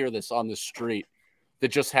anybody could hear this on the street that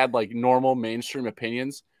just had like normal mainstream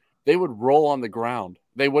opinions, they would roll on the ground.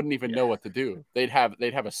 They wouldn't even know what to do. They'd have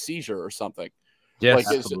a seizure or something. Yes,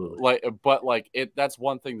 that's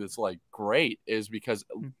one thing that's like great, is because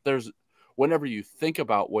there's, whenever you think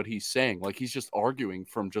about what he's saying, like, he's just arguing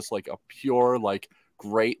from just like a pure, like,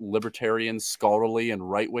 great libertarian, scholarly, and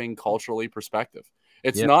right-wing culturally perspective.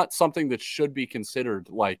 It's not something that should be considered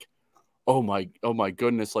like, oh my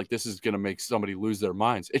goodness, like, this is going to make somebody lose their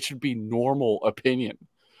minds. It should be normal opinion.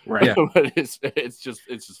 Right. Yeah. But it's just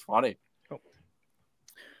funny.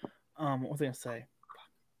 What was I gonna say?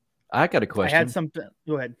 I got a question. I had something.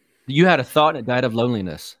 Go ahead. You had a thought and it died of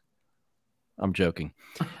loneliness. I'm joking.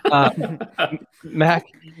 Mac,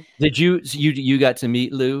 did you got to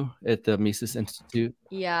meet Lou at the Mises Institute?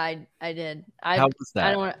 Yeah, I did. How was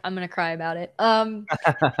that? I'm gonna cry about it.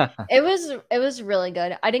 It was really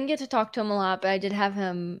good. I didn't get to talk to him a lot, but I did have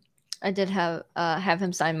him have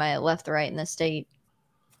him sign my Left, the Right, and the State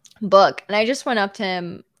book, and I just went up to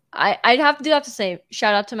him. I have to say,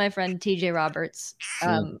 shout out to my friend TJ Roberts,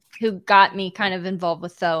 who got me kind of involved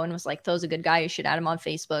with Tho and was like, Tho's a good guy, you should add him on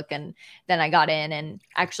Facebook. And then I got in, and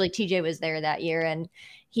actually TJ was there that year, and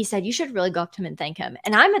he said, you should really go up to him and thank him.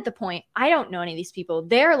 And I'm at the point, I don't know any of these people.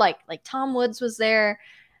 They're like Tom Woods was there,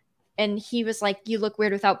 and he was like, you look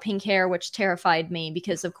weird without pink hair, which terrified me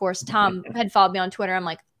because, of course, Tom had followed me on Twitter. I'm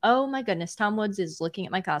like, oh my goodness, Tom Woods is looking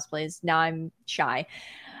at my cosplays. Now I'm shy.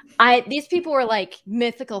 These people were like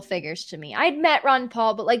mythical figures to me. I'd met Ron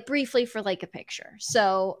Paul, but like briefly for like a picture.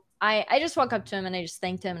 So I just walked up to him and I just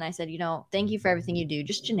thanked him. And I said, thank you for everything you do.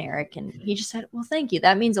 Just generic. And he just said, well, thank you.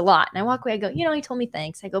 That means a lot. And I walk away. I go, he told me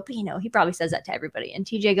thanks. I go, but he probably says that to everybody. And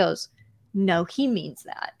TJ goes, no, he means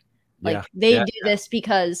that. Like they do this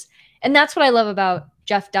because, and that's what I love about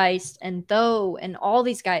Jeff Deist and Tho and all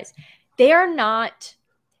these guys. They are not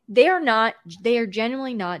they are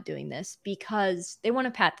genuinely not doing this because they want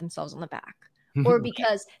to pat themselves on the back or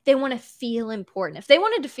because they want to feel important. If they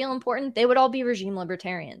wanted to feel important, they would all be regime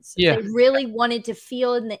libertarians. Yeah. If they really wanted to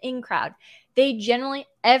feel in the in crowd, they generally,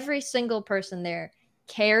 every single person there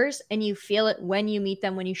cares, and you feel it when you meet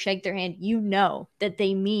them, when you shake their hand, you know that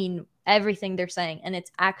they mean everything they're saying, and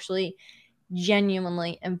it's actually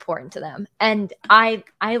genuinely important to them. And I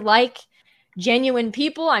like genuine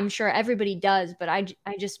people. I'm sure everybody does, but I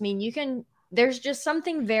just mean there's just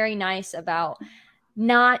something very nice about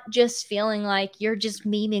not just feeling like you're just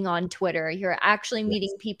memeing on Twitter. You're actually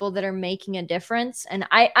meeting people that are making a difference. And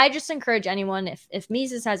I just encourage anyone, if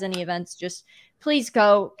Mises has any events, just please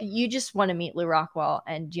go. You just want to meet Lew Rockwell.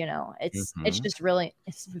 And, you know, it's just really,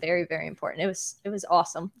 it's very, very important. It was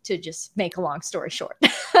awesome, to just make a long story short.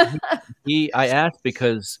 I asked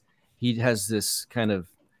because he has this kind of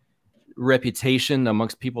reputation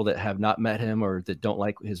amongst people that have not met him or that don't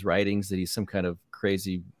like his writings, that he's some kind of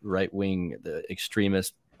crazy right-wing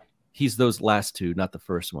extremist. He's those last two, not the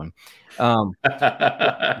first one.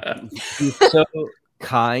 He's so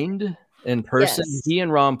kind in person. Yes. He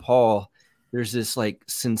and Ron Paul, there's this like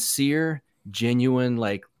sincere, genuine,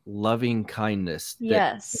 like loving kindness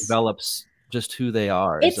that develops just who they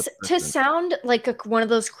are. It's to sound like one of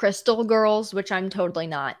those crystal girls, which I'm totally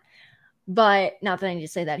not. But not that I need to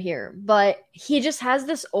say that here, but he just has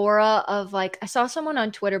this aura of like, I saw someone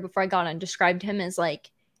on Twitter before I got on described him as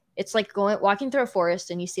like, it's like walking through a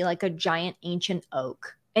forest and you see like a giant ancient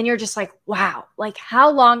oak and you're just like, wow, like how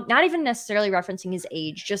long, not even necessarily referencing his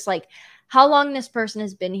age, just like how long this person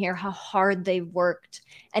has been here, how hard they've worked,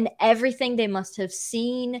 and everything they must have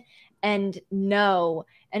seen and know.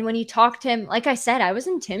 And when you talk to him, like I said, I was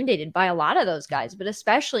intimidated by a lot of those guys, but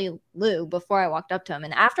especially Lou before I walked up to him.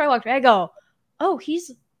 And after I walked away, I go, oh,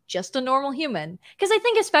 he's just a normal human. Because I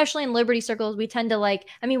think especially in Liberty circles, we tend to like,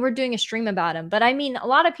 I mean, we're doing a stream about him, but I mean, a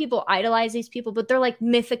lot of people idolize these people, but they're like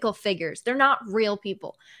mythical figures. They're not real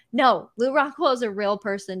people. No, Lew Rockwell is a real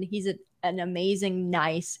person. He's an amazing,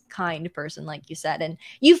 nice, kind person, like you said. And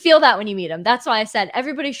you feel that when you meet him. That's why I said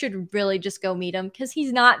everybody should really just go meet him, because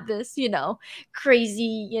he's not this, you know,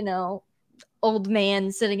 crazy, you know, old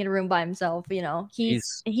man sitting in a room by himself. You know,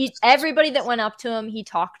 he's everybody that went up to him, he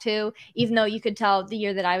talked to, even though you could tell the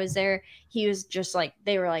year that I was there, he was just like,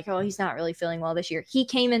 they were like, oh, he's not really feeling well this year. He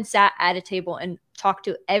came and sat at a table and talked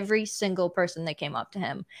to every single person that came up to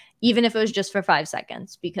him, even if it was just for 5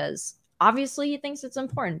 seconds, because obviously he thinks it's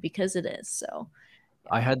important, because it is. So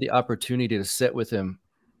I had the opportunity to sit with him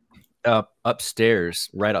upstairs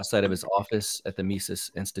right outside of his office at the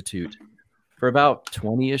Mises Institute for about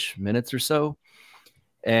 20-ish minutes or so.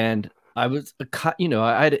 And I was, you know,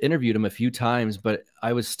 I had interviewed him a few times, but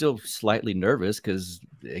I was still slightly nervous because,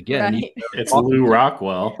 again, it's Lew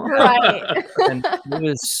Rockwell. Right. And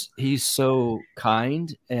he's so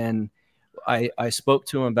kind. And I spoke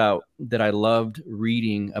to him about that I loved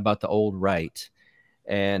reading about the old right.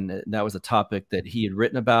 And that was a topic that he had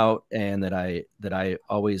written about and that I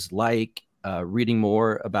always like reading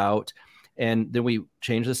more about. And then we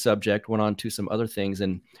changed the subject, went on to some other things.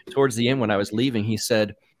 And towards the end, when I was leaving, he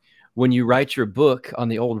said, when you write your book on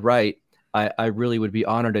the old right, I really would be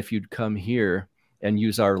honored if you'd come here and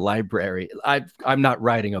use our library. I'm not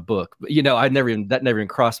writing a book, but, you know, that never even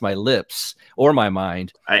crossed my lips or my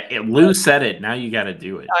mind. Lou said it. Now you got to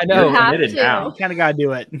do it. I know. You committed now. You kind of got to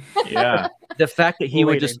do it. Yeah. The fact that he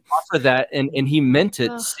would just offer that, and he meant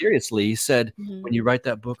it seriously. He said, when you write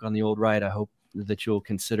that book on the old right, I hope that you'll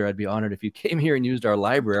consider, I'd be honored if you came here and used our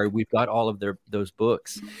library. We've got all of those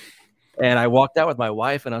books. And I walked out with my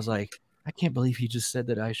wife and I was like, I can't believe he just said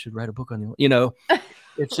that I should write a book on the, you know,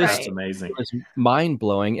 it's just amazing. It's mind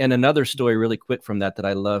blowing. And another story really quick from that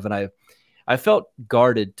I love. And I felt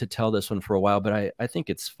guarded to tell this one for a while, but I think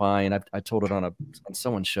it's fine. I told it on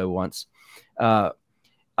someone's show once. I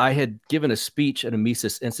had given a speech at a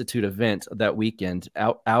Mises Institute event that weekend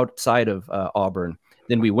outside of Auburn.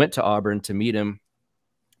 Then we went to Auburn to meet him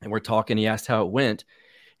and we're talking. He asked how it went.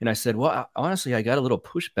 And I said, well, honestly, I got a little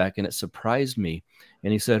pushback and it surprised me.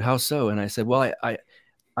 And he said, how so? And I said, well, I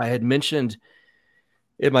had mentioned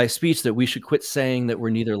in my speech that we should quit saying that we're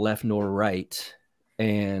neither left nor right.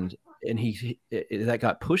 And that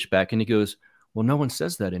got pushback. And he goes, well, no one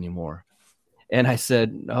says that anymore. And I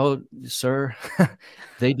said, oh, sir,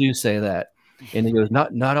 they do say that. And he goes,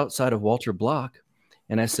 not outside of Walter Block.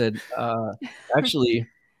 And I said, actually,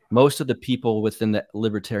 most of the people within the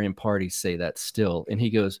Libertarian Party say that still. And he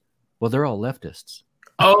goes, well, they're all leftists.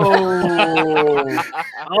 Oh,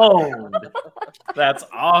 that's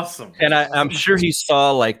awesome. And I'm sure he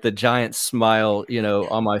saw like the giant smile, you know,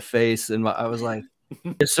 on my face. And I was like,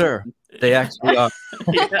 yes, sir. They actually are.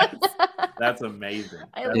 Yes. That's amazing.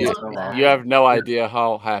 You have no idea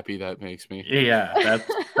how happy that makes me. Yeah,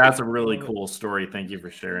 that's a really cool story. Thank you for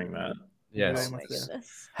sharing that. Yes.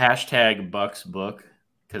 Hashtag Buck's book,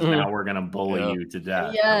 because now we're gonna bully you to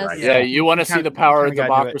death. Yes. Right? Yeah, you want to see the power of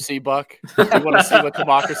democracy, Buck? You want to see what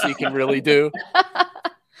democracy can really do?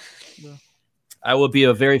 I will be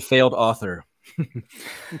a very failed author.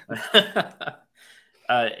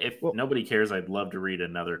 If nobody cares, I'd love to read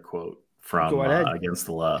another quote from Against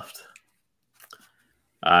the Left.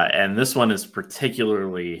 And this one is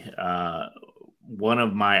particularly one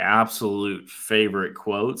of my absolute favorite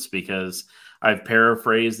quotes because I've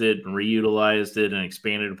paraphrased it and reutilized it and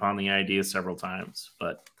expanded upon the idea several times.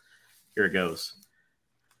 But here it goes.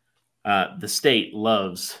 The state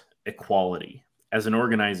loves equality as an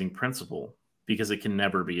organizing principle because it can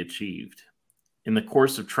never be achieved. In the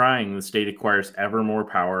course of trying, the state acquires ever more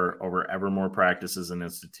power over ever more practices and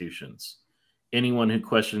institutions. Anyone who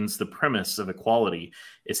questions the premise of equality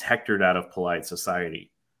is hectored out of polite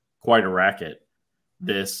society. Quite a racket.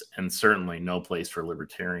 This, and certainly no place for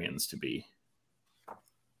libertarians to be.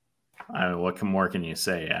 What more can you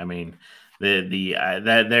say? I mean,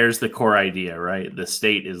 there's the core idea, right? The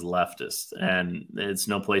state is leftist, and it's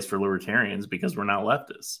no place for libertarians because we're not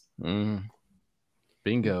leftists.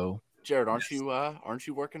 Bingo. Jared, aren't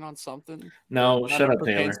you working on something? No, shut up,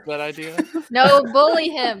 Taylor. That idea. No, bully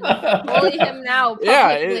him. Bully him now. Publicly.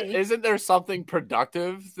 Yeah, isn't there something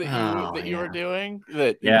productive that you are doing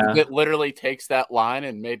that literally takes that line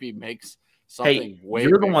and maybe makes something way?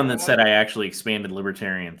 You're the one that said I actually expanded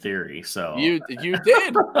libertarian theory, so you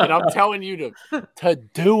did, and I'm telling you to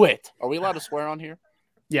do it. Are we allowed to swear on here?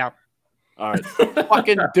 Yeah. All right,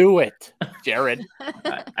 fucking do it, Jared.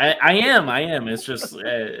 I am. It's just,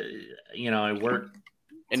 I work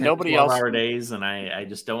and nobody else 12-hour days, and I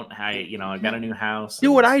just don't. I got a new house.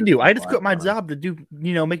 Do what I do. I just quit my job to do,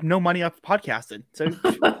 make no money off podcasting. So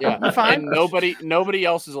yeah, fine. And nobody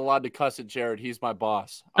else is allowed to cuss at Jared. He's my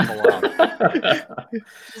boss. I'm allowed.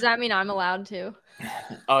 Does that mean I'm allowed to?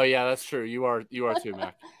 Oh yeah, that's true. You are too,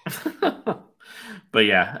 Mac. But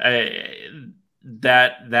yeah,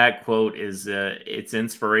 that quote is it's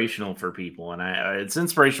inspirational for people, and it's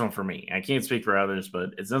inspirational for me. I can't speak for others,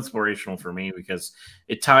 but it's inspirational for me because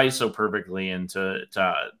it ties so perfectly into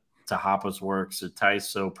Hoppe's works. It ties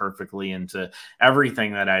so perfectly into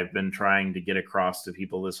everything that I've been trying to get across to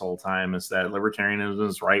people this whole time, is that libertarianism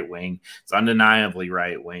is right wing. It's undeniably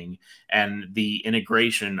right wing, and the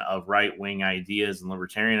integration of right wing ideas and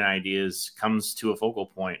libertarian ideas comes to a focal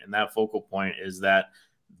point, and that focal point is that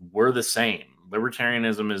we're the same.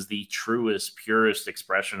 Libertarianism is the truest, purest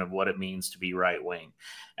expression of what it means to be right wing.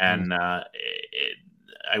 And I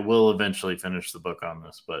will eventually finish the book on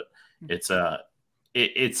this, but it's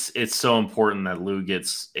so important that Lou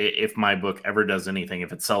gets, if my book ever does anything,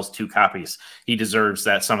 if it sells 2 copies, he deserves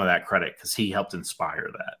some of that credit because he helped inspire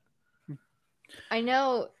that. I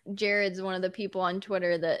know Jared's one of the people on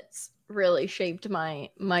Twitter that's really shaped my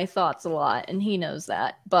thoughts a lot, and he knows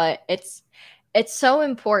that, but it's so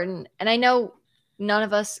important. And I know none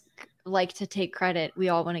of us like to take credit. We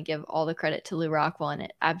all want to give all the credit to Lew Rockwell, and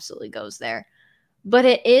it absolutely goes there. But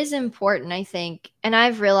it is important, I think, and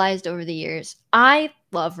I've realized over the years, I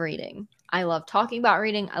love reading. I love talking about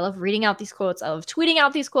reading. I love reading out these quotes. I love tweeting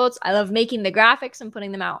out these quotes. I love making the graphics and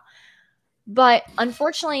putting them out. But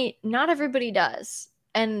unfortunately, not everybody does.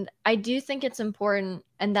 And I do think it's important,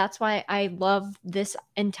 and that's why I love this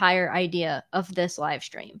entire idea of this live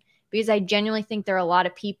stream. Because I genuinely think there are a lot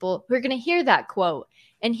of people who are going to hear that quote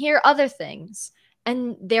and hear other things,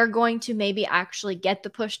 and they're going to maybe actually get the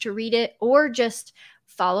push to read it, or just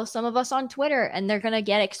follow some of us on Twitter, and they're going to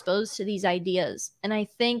get exposed to these ideas. And I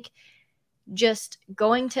think just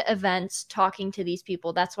going to events, talking to these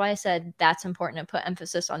people, that's why I said that's important to put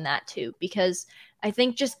emphasis on that too, because I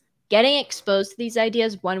think just getting exposed to these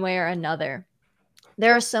ideas one way or another,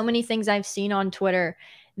 there are so many things I've seen on Twitter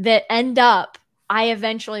that end up, I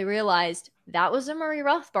eventually realized that was a Murray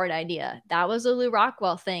Rothbard idea. That was a Lew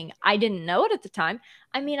Rockwell thing. I didn't know it at the time.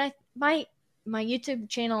 I mean, my YouTube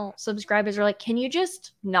channel subscribers are like, can you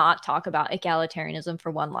just not talk about egalitarianism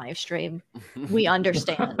for one live stream? We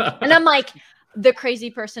understand. And I'm like, the crazy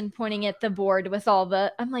person pointing at the board with all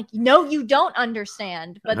the, I'm like, no, you don't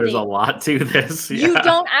understand. But there's a lot to this. Yeah. You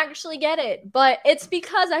don't actually get it. But it's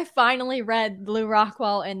because I finally read Lew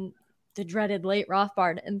Rockwell and the dreaded late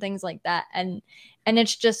Rothbard and things like that. And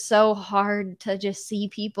it's just so hard to just see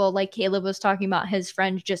people like Caleb was talking about, his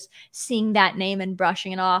friends just seeing that name and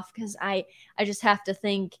brushing it off. Because I just have to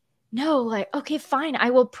think no, like, okay, fine. I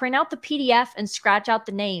will print out the PDF and scratch out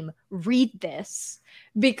the name. Read this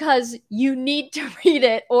because you need to read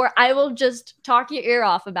it, or I will just talk your ear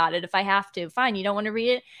off about it if I have to. Fine, you don't want to read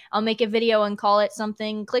it? I'll make a video and call it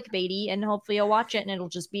something clickbaity, and hopefully you'll watch it and it'll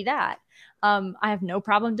just be that. I have no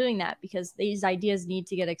problem doing that because these ideas need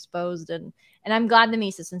to get exposed, and I'm glad the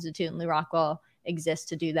Mises Institute and Lew Rockwell exist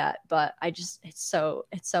to do that. But it's so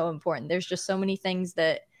important. There's just so many things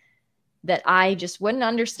that I just wouldn't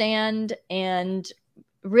understand, and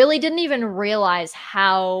really didn't even realize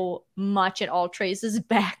how much it all traces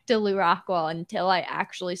back to Lew Rockwell until I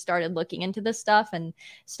actually started looking into this stuff, and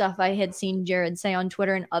stuff I had seen Jared say on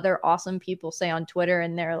Twitter and other awesome people say on Twitter.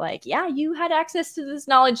 And they're like, yeah, you had access to this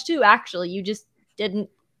knowledge too. Actually, you just didn't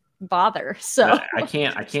bother. So I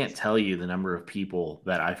can't tell you the number of people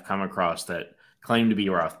that I've come across that claim to be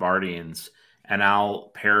Rothbardians, and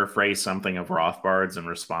I'll paraphrase something of Rothbard's in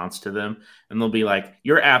response to them, and they'll be like,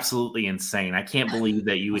 "You're absolutely insane. I can't believe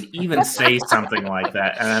that you would even say something like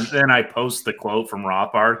that." And then I post the quote from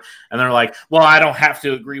Rothbard, and they're like, "Well, I don't have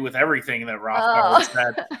to agree with everything that Rothbard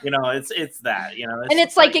said." You know, it's that, you know. And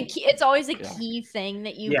it's like it's always a key thing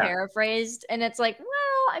that you paraphrased, and it's like, well,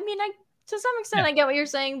 I mean, to some extent, I get what you're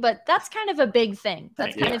saying, but that's kind of a big thing.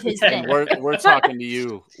 That's kind of his thing. We're talking to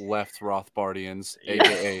you, left Rothbardians,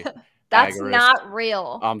 aka. That's Agorist. Not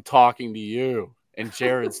real. I'm talking to you, and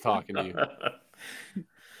Jared's talking to you.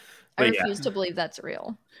 I refuse to believe that's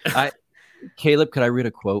real. Caleb, could I read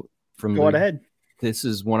a quote from Go ahead. This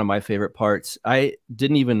is one of my favorite parts. I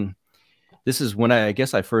didn't even, this is when I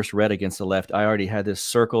guess I first read Against the Left. I already had this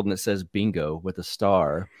circled and it says bingo with a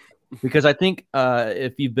star. Because I think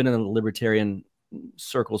if you've been in the libertarian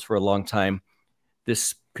circles for a long time,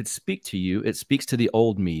 this could speak to you. It speaks to the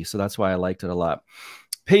old me. So that's why I liked it a lot.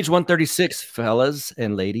 Page 136, fellas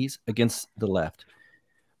and ladies, Against the Left.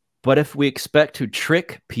 But if we expect to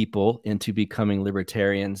trick people into becoming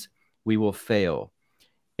libertarians, we will fail.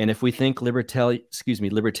 And if we think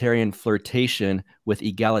libertarian flirtation with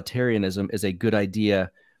egalitarianism is a good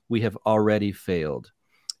idea, we have already failed.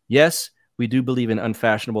 Yes, we do believe in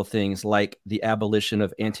unfashionable things like the abolition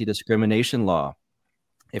of anti-discrimination law.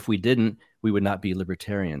 If we didn't, we would not be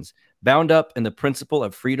libertarians. Bound up in the principle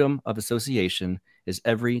of freedom of association is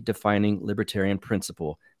every defining libertarian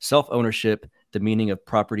principle: self-ownership, the meaning of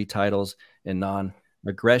property titles, and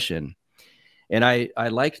non-aggression. And I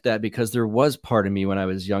liked that because there was part of me when I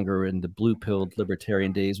was younger in the blue-pilled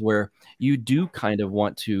libertarian days where you do kind of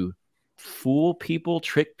want to fool people,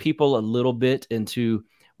 trick people a little bit into,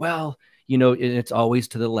 well, you know, it's always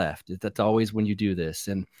to the left. That's always when you do this.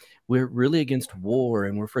 And we're really against war,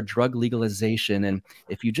 and we're for drug legalization. And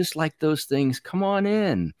if you just like those things, come on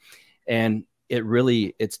in. And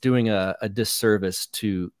it's doing a disservice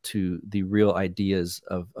to the real ideas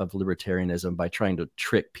of libertarianism by trying to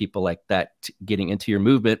trick people like that getting into your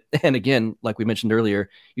movement. And again, like we mentioned earlier,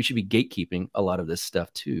 you should be gatekeeping a lot of this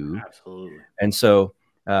stuff too. Absolutely. And so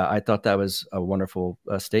I thought that was a wonderful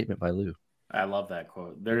statement by Lew. I love that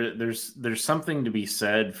quote. There's something to be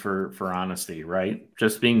said for honesty, right?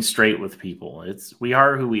 Just being straight with people. We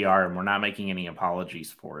are who we are, and we're not making any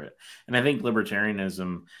apologies for it. And I think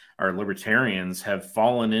libertarianism, or libertarians, have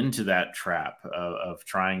fallen into that trap of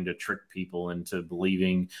trying to trick people into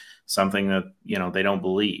believing something that, you know, they don't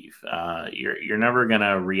believe. You're never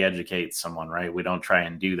gonna re-educate someone, right? We don't try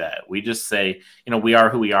and do that. We just say, you know, we are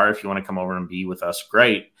who we are. If you want to come over and be with us,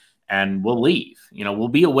 great. And we'll leave. You know, we'll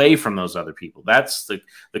be away from those other people. That's the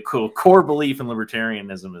core belief in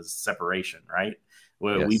libertarianism is separation, right?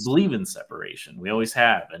 We believe in separation. We always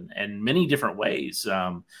have, and many different ways.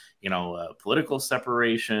 You know, political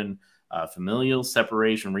separation, familial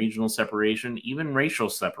separation, regional separation, even racial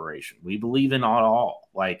separation. We believe in all.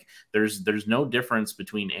 Like there's no difference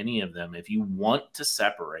between any of them. If you want to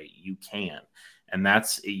separate, you can. And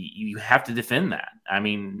you have to defend that. I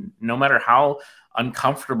mean, no matter how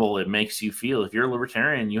uncomfortable it makes you feel, if you're a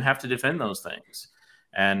libertarian, you have to defend those things.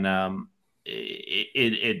 And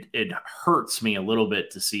it hurts me a little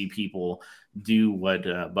bit to see people do what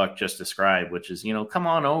Buck just described, which is, you know, come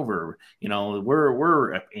on over. You know,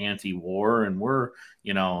 we're anti-war, and we're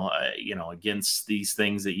you know against these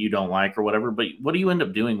things that you don't like or whatever. But what do you end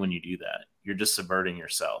up doing when you do that? You're just subverting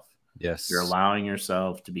yourself. Yes, you're allowing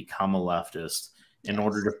yourself to become a leftist in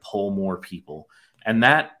order to pull more people. And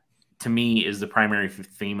that, to me, is the primary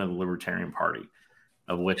theme of the Libertarian Party,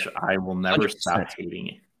 of which I will never 100%. Stop hating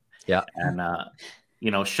it. Yeah. And,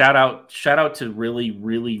 you know, shout out to really,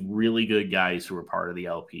 really, really good guys who are part of the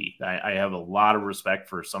LP. I have a lot of respect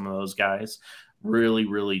for some of those guys. Really,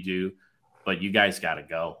 really do. but you guys got to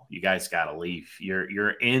go. You guys got to leave. You're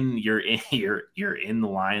in the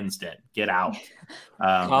lion's den. Get out.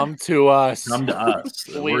 Come to us. Come to us.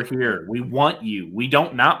 We're here. We want you. We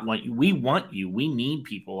don't not want you. We want you. We need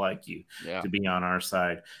people like you to be on our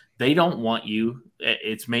side. They don't want you.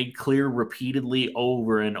 It's made clear repeatedly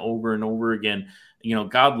over and over and over again. You know,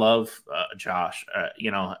 God love Josh.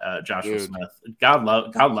 Joshua Smith. God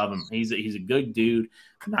love him. He's a good dude,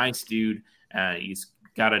 nice dude. He's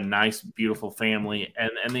got a nice, beautiful family,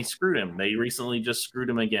 and they screwed him. They recently just screwed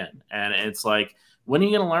him again. And it's like, when are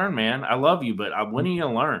you gonna learn, man? I love you, but when are you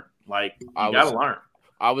gonna learn? Like, you gotta learn.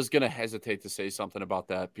 I was gonna hesitate to say something about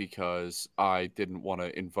that because I didn't want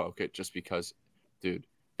to invoke it, just because, dude,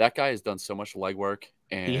 that guy has done so much legwork,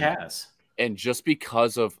 and he has. And just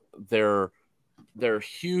because of their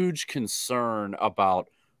huge concern about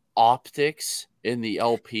optics in the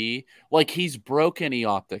LP, like, he's broke any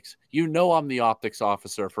optics. You know, I'm the optics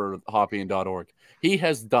officer for Hobbying.org. He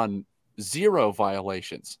has done 0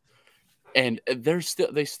 violations, and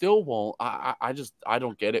they still won't. I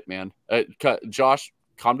don't get it, man. Josh,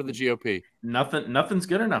 come to the GOP. Nothing's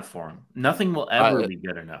good enough for them. Nothing will ever be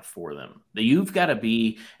good enough for them. You've got to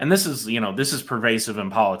be, and this is pervasive in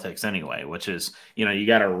politics anyway, which is, you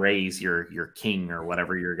got to raise your king or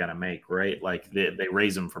whatever you're going to make, right? Like they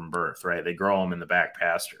raise them from birth, right? They grow them in the back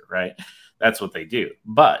pasture, right? That's what they do.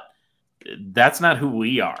 But that's not who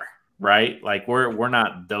we are, right? Like we're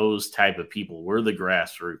not those type of people. We're the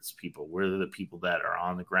grassroots people. We're the people that are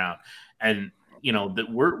on the ground. And that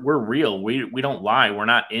we're real. We don't lie. We're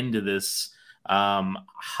not into this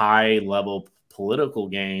high level political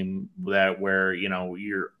game where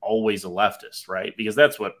you're always a leftist, right? Because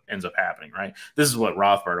that's what ends up happening, right? This is what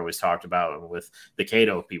Rothbard always talked about with the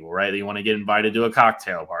Cato people, right? They want to get invited to a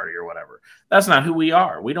cocktail party or whatever. That's not who we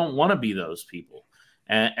are. We don't want to be those people.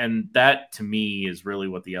 And that, to me, is really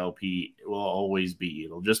what the LP will always be.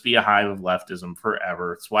 It'll just be a hive of leftism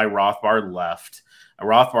forever. It's why Rothbard left.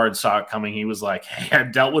 Rothbard saw it coming. He was like, hey,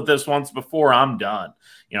 I've dealt with this once before. I'm done.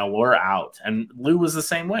 We're out. And Lou was the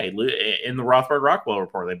same way. In the Rothbard-Rockwell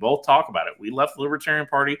report, they both talk about it. We left the Libertarian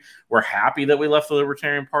Party. We're happy that we left the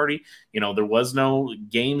Libertarian Party. There was no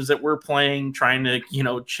games that we're playing trying to,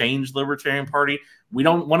 change the Libertarian Party. We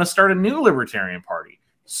don't want to start a new Libertarian Party.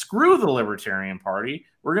 Screw the Libertarian Party.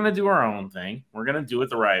 We're going to do our own thing. We're going to do it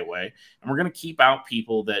the right way. And we're going to keep out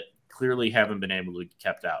people that clearly haven't been able to be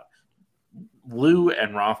kept out. Lou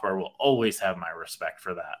and Rothbard will always have my respect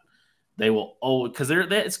for that. They will always, because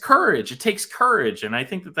it's courage. It takes courage. And I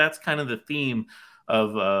think that's kind of the theme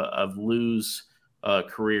of Lou's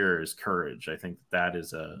career is courage. I think that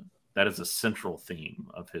is a central theme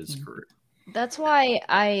of his career. That's why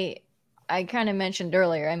I kind of mentioned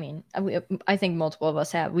earlier, I mean, I think multiple of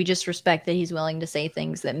us have. We just respect that he's willing to say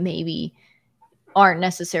things that maybe aren't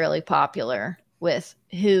necessarily popular with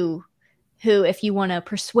who, if you want to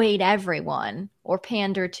persuade everyone or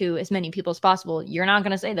pander to as many people as possible, you're not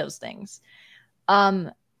going to say those things.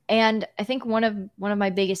 And I think one of my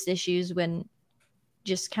biggest issues when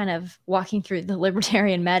just kind of walking through the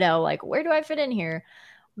libertarian meadow, like, where do I fit in here,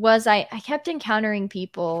 was I kept encountering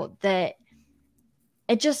people that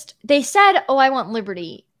they said, oh, I want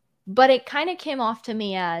liberty, but it kind of came off to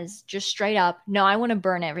me as just straight up, no, I want to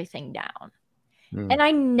burn everything down. And I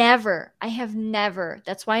have never,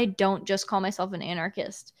 that's why I don't just call myself an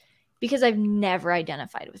anarchist, because I've never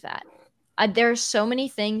identified with that. There are so many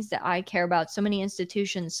things that I care about, so many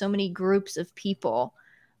institutions, so many groups of people.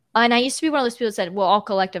 And I used to be one of those people that said, well, all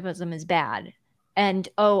collectivism is bad. And,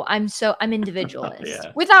 oh, I'm individualist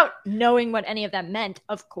without knowing what any of that meant,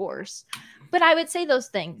 of course. But I would say those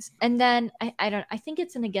things. And then I think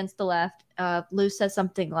it's in Against the Left. Lou says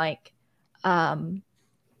something like,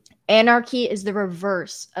 anarchy is the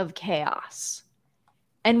reverse of chaos.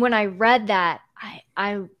 And when I read that,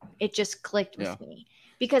 it just clicked with me,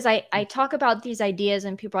 because I talk about these ideas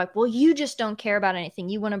and people are like, well, you just don't care about anything.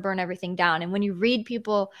 You want to burn everything down. And when you read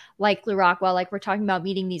people like Lew Rockwell, like we're talking about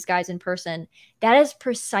meeting these guys in person, that is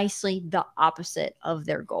precisely the opposite of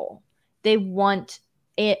their goal. They want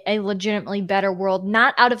a legitimately better world,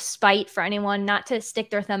 not out of spite for anyone, not to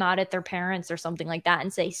stick their thumb out at their parents or something like that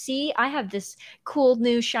and say, see, I have this cool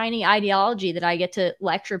new shiny ideology that I get to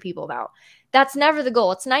lecture people about. That's never the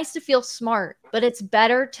goal. It's nice to feel smart, but it's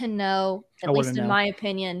better to know, at least in my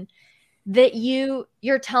opinion, that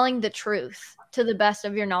you're telling the truth to the best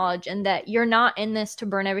of your knowledge, and that you're not in this to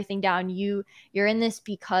burn everything down. You're in this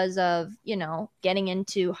because of, getting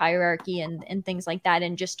into hierarchy and things like that,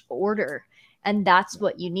 and just order. And that's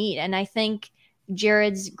what you need. And I think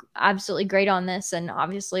Jared's absolutely great on this, and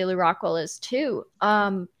obviously Lew Rockwell is too.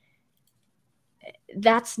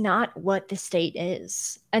 that's not what the state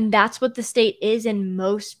is. And that's what the state is in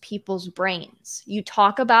most people's brains. You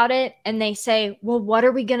talk about it and they say, well, what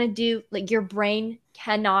are we going to do? Like, your brain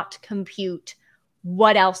cannot compute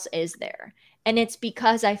what else is there. And it's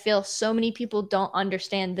because I feel so many people don't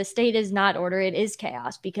understand the state is not order, it is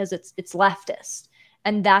chaos, because it's leftist.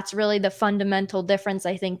 And that's really the fundamental difference,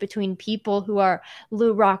 I think, between people who are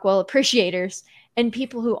Lew Rockwell appreciators and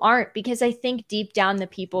people who aren't, because I think deep down the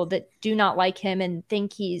people that do not like him and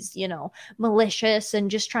think he's, you know, malicious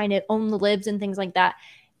and just trying to own the libs and things like that,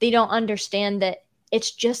 they don't understand that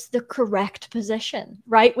it's just the correct position.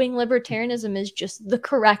 Right-wing libertarianism is just the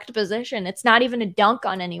correct position. It's not even a dunk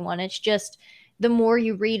on anyone. It's just the more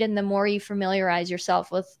you read and the more you familiarize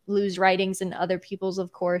yourself with Lew's writings and other people's,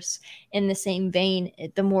 of course, in the same vein,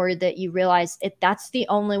 the more that you realize that's the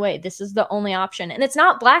only way. This is the only option. And it's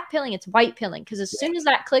not black pilling, it's white pilling. Because as soon as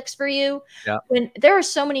that clicks for you, when there are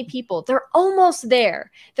so many people, they're almost there.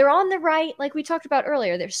 They're on the right, like we talked about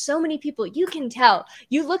earlier. There's so many people, you can tell.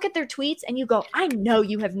 You look at their tweets and you go, I know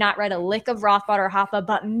you have not read a lick of Rothbard or Hoppe,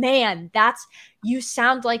 but man, you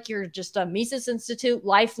sound like you're just a Mises Institute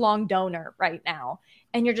lifelong donor right now.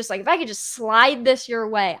 And you're just like, if I could just slide this your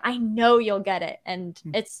way, I know you'll get it. And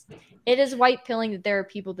it is white pilling that there are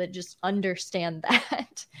people that just understand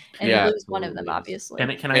that. And Lew's one of them, obviously.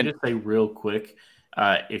 Can I just say real quick,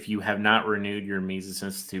 if you have not renewed your Mises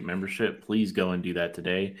Institute membership, please go and do that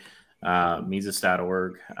today.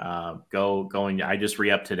 Mises.org. I just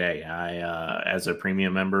re-upped today. As a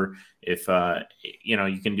premium member, if you know,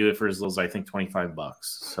 you can do it for as little as I think $25.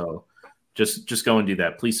 So just go and do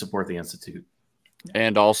that. Please support the Institute.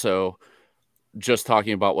 And also, just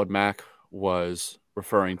talking about what Mac was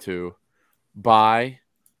referring to, by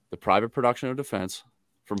the private production of defense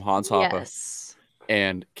from Hans Hoppe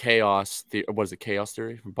and chaos. What is it? Chaos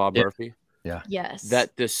theory from Bob Murphy. Yeah. Yes.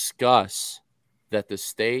 That discuss that the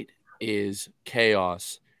state is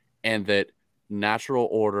chaos and that natural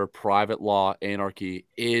order, private law, anarchy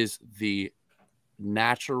is the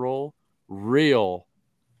natural, real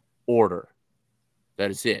order.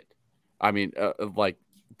 That is it. I mean, like,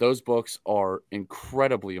 those books are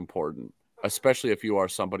incredibly important, especially if you are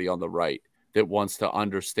somebody on the right that wants to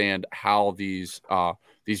understand how these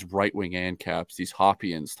right-wing ANCAPs, these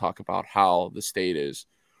Hoppians, talk about how the state is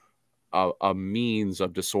a means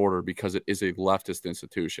of disorder because it is a leftist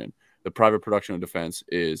institution. The private production of defense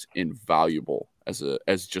is invaluable as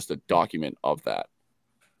just a document of that.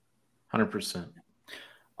 100%.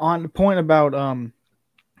 On the point about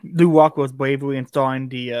Lew Rockwell's bravery in starting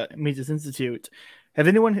the Mises Institute, has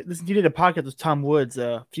anyone listened? You did a podcast with Tom Woods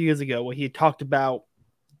a few years ago where he talked about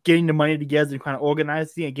getting the money together and kind of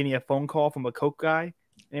organizing and getting a phone call from a Coke guy.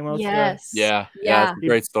 Anyone else? Yes. Yeah. It's a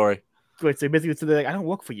great story. Great. So basically, so they're like, I don't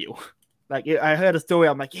work for you. Like, I heard a story.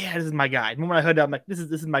 I'm like, yeah, this is my guy. The moment I heard that, I'm like, this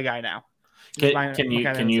is my guy now.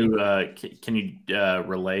 Can you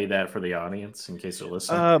relay that for the audience in case they're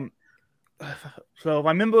listening? So if I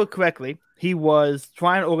remember correctly, he was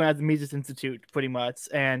trying to organize the Mises Institute pretty much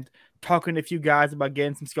and talking to a few guys about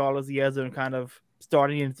getting some scholars together and kind of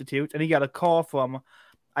starting the institute. And he got a call from,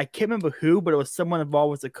 I can't remember who, but it was someone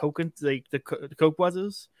involved with the Koch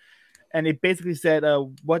brothers. And it basically said,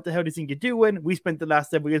 what the hell do you think you're doing? We spent the last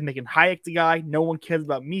several years making Hayek the guy. No one cares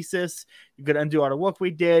about Mises. You're going to undo all the work we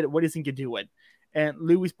did. What do you think you're doing? And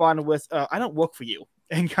Lew responded with, I don't work for you.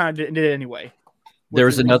 And kind of did it anyway.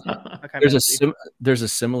 There's a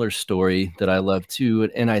similar story that I love too.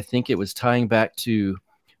 And I think it was tying back to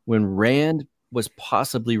when Rand was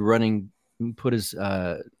possibly put his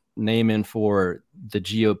name in for the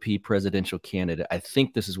GOP presidential candidate. I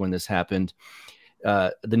think this is when this happened.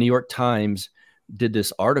 The New York Times did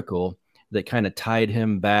this article that kind of tied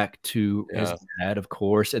him back to his dad, of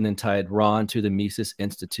course, and then tied Ron to the Mises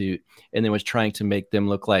Institute, and then was trying to make them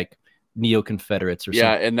look like neo-Confederates or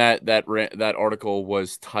something. And that article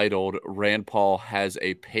was titled "Rand Paul has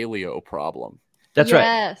a paleo problem." That's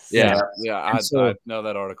right. Yeah. I know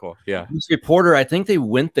that article. Yeah. This reporter, I think they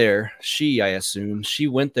went there. I assume she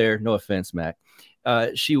went there. No offense, Mac.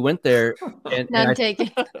 She went there, and I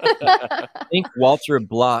think Walter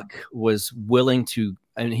Block was willing to,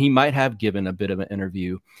 and he might have given a bit of an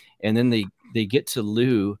interview. And then they get to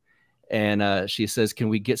Lew, and she says, "Can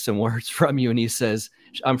we get some words from you?" And he says,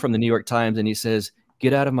 "I'm from the New York Times," and he says,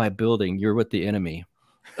 "Get out of my building. You're with the enemy."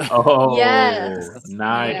 Oh, yes,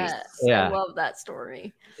 nice. Yes. Yeah, I love that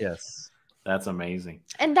story. Yes. That's amazing.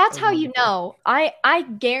 And that's how you know. I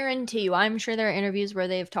guarantee you, I'm sure there are interviews where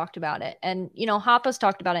they've talked about it. And, you know, Hoppe's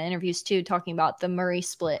talked about it in interviews too, talking about the Murray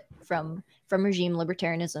split from regime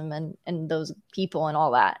libertarianism and those people and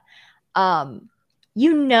all that.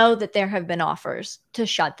 You know that there have been offers to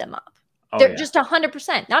shut them up. They're just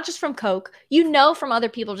 100%, not just from Coke, from other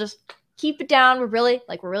people, just keep it down. We're really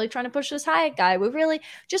trying to push this Hayek guy. We're really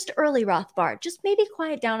just early Rothbard. Just maybe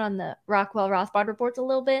quiet down on the Rockwell Rothbard reports a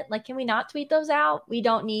little bit. Like, can we not tweet those out? We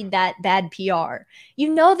don't need that bad PR.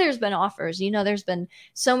 There's been offers. There's been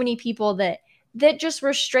so many people that just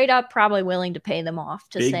were straight up probably willing to pay them off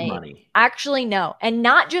to Big say, money. Actually, no. And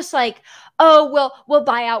not just like, oh, we'll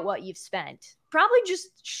buy out what you've spent. Probably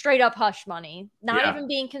just straight up hush money, not even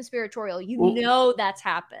being conspiratorial. That's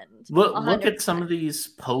happened. Look at some of these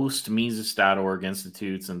post-Mises.org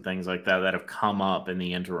institutes and things like that have come up in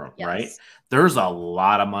the interim, right? There's a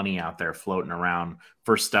lot of money out there floating around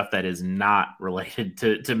for stuff that is not related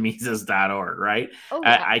to Mises.org, right?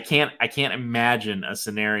 I can't imagine a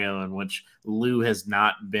scenario in which Lou has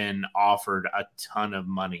not been offered a ton of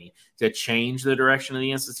money to change the direction of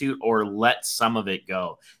the institute or let some of it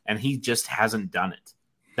go, and he just hasn't done it.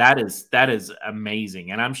 That is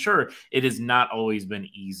amazing, and I'm sure it has not always been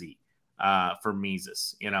easy for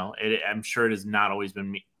Mises. I'm sure it has not always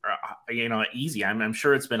been easy. I'm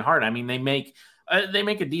sure it's been hard. I mean, they make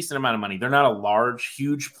a decent amount of money. They're not a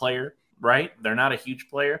huge player, right? They're not a huge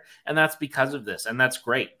player, and that's because of this, and that's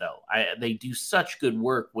great though. They do such good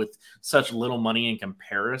work with such little money in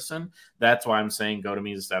comparison. That's why I'm saying go to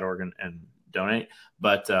Mises.org and donate.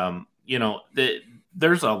 But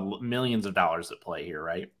there's millions of dollars at play here,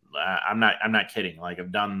 right? I'm not kidding. Like,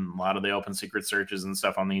 I've done a lot of the open secret searches and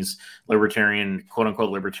stuff on these libertarian, quote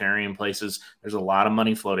unquote, libertarian places. There's a lot of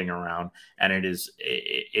money floating around, and it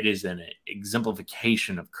is an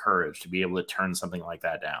exemplification of courage to be able to turn something like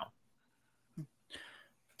that down.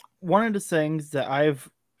 One of the things that I've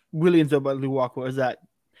really enjoyed about LEW ROCKWELL is that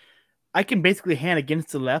I can basically hand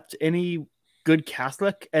against the left any good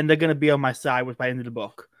Catholic, and they're going to be on my side by the end of the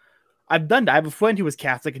book. I've done that. I have a friend who was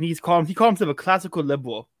Catholic, and he called himself a classical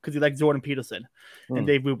liberal because he likes Jordan Peterson and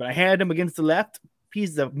Dave Rubin. I handed him against the left.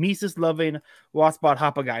 He's a Mises-loving Rothbard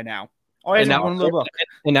Hopper guy now. And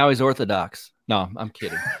now he's Orthodox. No, I'm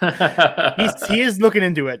kidding. He is looking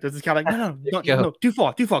into it. This is kind of like, no, too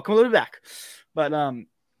far. Come a little bit back. But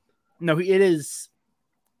no, it is.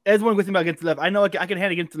 Everyone with him against the left. I know I can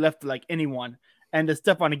hand against the left to like anyone, and the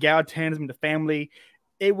stuff on egalitarianism, the family,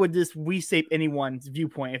 it would just reshape anyone's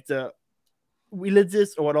viewpoint if the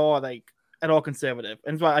religious or at all conservative.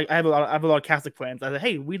 And that's why I have a lot of Catholic friends. I say,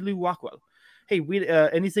 hey, we LEW ROCKWELL. Hey, we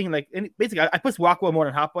anything basically I push ROCKWELL more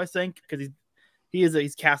than Hopper, I think, because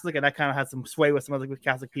he's Catholic, and that kind of has some sway with some other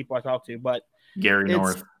Catholic people I talk to. But Gary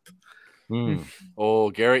North. Oh,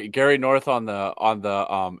 Gary North on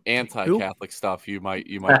the anti-Catholic stuff. You might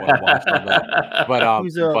want to watch on that. But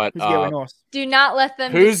who's Gary North? Do not let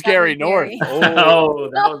them. Who's Gary North? Oh,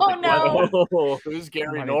 no. Who's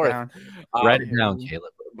Gary North? Write it down,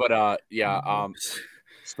 Caleb. But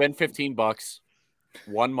spend $15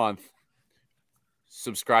 1 month.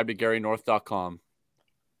 Subscribe to GaryNorth.com.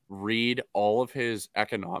 Read all of his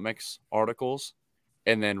economics articles.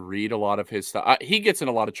 And then read a lot of his stuff. He gets in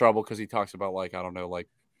a lot of trouble because he talks about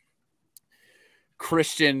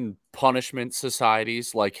Christian punishment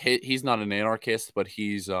societies. Like, he's not an anarchist, but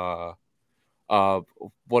he's what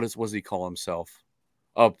does he call himself?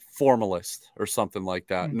 A formalist or something like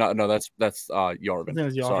that. No, that's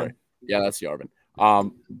Yarvin. Sorry, yeah, that's Yarvin.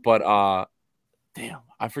 But damn,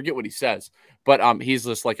 I forget what he says. But he's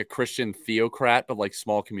just like a Christian theocrat, but like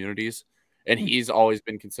small communities. And he's always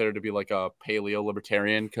been considered to be like a paleo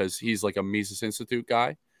libertarian because he's like a Mises Institute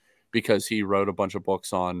guy, because he wrote a bunch of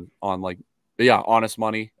books on Honest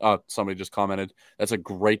Money. Somebody just commented that's a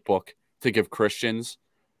great book to give Christians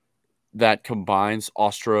that combines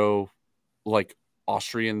Austrian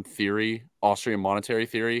monetary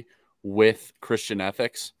theory with Christian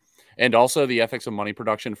ethics, and also the ethics of money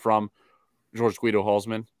production from George Guido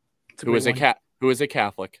Hülsmann, who is a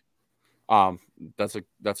Catholic.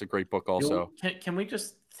 That's a great book also. Can we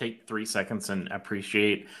just take 3 seconds and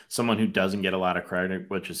appreciate someone who doesn't get a lot of credit,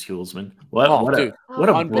 which is Hülsmann? What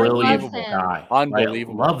a brilliant guy.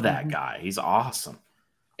 Unbelievable. I love that guy. He's awesome.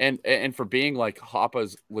 And for being like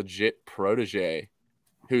Hoppa's legit protege,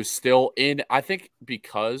 who's still in, I think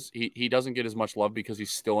because he doesn't get as much love because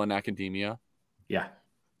he's still in academia. Yeah.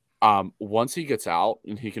 Once he gets out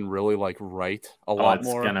and he can really write a lot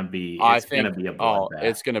more, it's gonna be a bloodbath.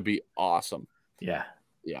 It's gonna be awesome. Yeah,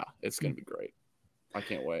 it's gonna be great. I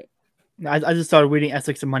can't wait. I just started reading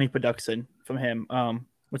Ethics of Money Production from him,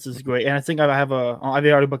 which is great. And I think I have I've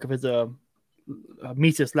read a book of his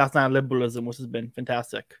Mises Last Night on Liberalism, which has been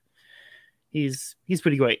fantastic. He's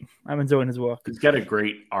pretty great. I'm enjoying his work. He's got a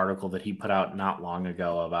great article that he put out not long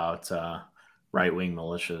ago about right-wing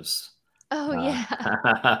militias. Oh yeah,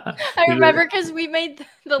 I remember because we made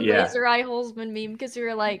the laser eye Holzman meme because we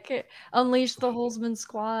were like, unleash the Holzman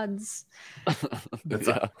squads. It's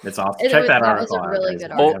awesome. Check that article out. That was a really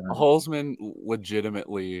good article. Holzman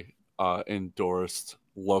legitimately endorsed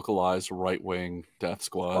localized right-wing death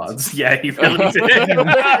squads. Yeah, he really did.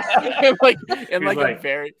 in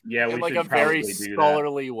a very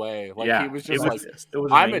scholarly way. Like he was just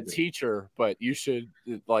I'm a teacher, but you should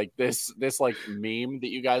like this meme that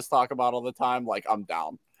you guys talk about all the time. Like I'm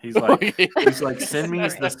down. He's like, send me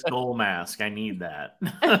the skull mask. I need that.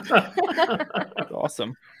 That's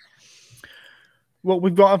awesome. Well,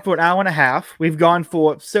 we've gone for an hour and a half. We've gone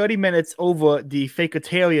for 30 minutes over the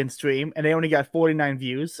Fakeitarian stream, and they only got 49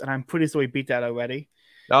 views, and I'm pretty sure we beat that already.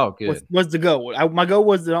 Oh, good. What's the goal? My goal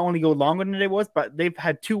was to not only go longer than it was, but they've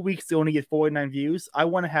had 2 weeks to only get 49 views. I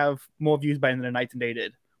want to have more views by the end of the night than they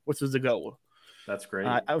did, which was the goal. That's great.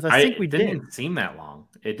 I think we did. It didn't seem that long.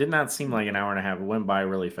 It did not seem like an hour and a half. It went by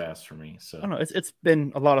really fast for me. So I don't know. It's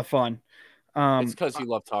been a lot of fun. It's because you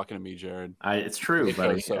love talking to me, Jared. It's true,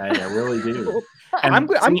 buddy. I really do. And I'm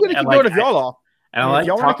going to keep going if y'all are. And I like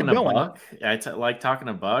talking to Buck. I like talking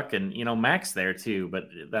to Buck, and Mac's there too, but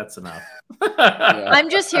that's enough. I'm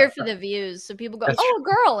just here for the views, so people go, "Oh, a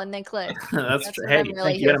girl," and they click. That's true. Hey,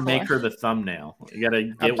 really you got to make her the thumbnail. You got to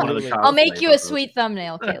get one of the. I'll make you a sweet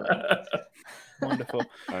thumbnail, Caleb. Wonderful.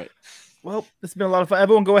 All right. Well, this has been a lot of fun.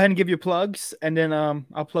 Everyone, go ahead and give your plugs, and then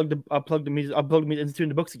I'll plug the Music Institute in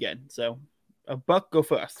the books again. So, Buck, go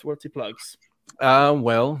first. What's your plugs?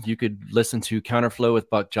 Well, you could listen to Counterflow with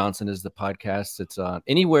Buck Johnson as the podcast. It's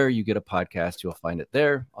anywhere you get a podcast, you'll find it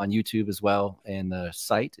there, on YouTube as well. And the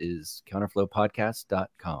site is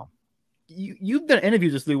counterflowpodcast.com. You've done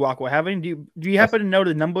interviews with LEW ROCKWELL, haven't you? Do you happen to know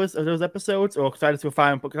the numbers of those episodes, or excited to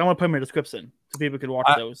find? Because I want to put them in the description so people can watch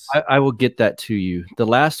those. I will get that to you. The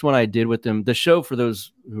last one I did with them, the show, for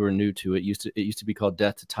those who are new to it, used to be called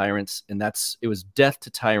Death to Tyrants, and it was Death to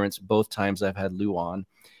Tyrants both times I've had Lou on.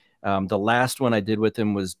 The last one I did with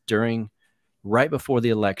him was right before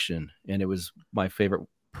the election, and it was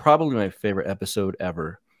probably my favorite episode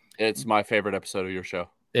ever. It's my favorite episode of your show.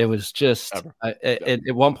 It was just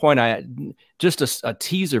at one point, just a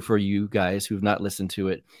teaser for you guys who've not listened to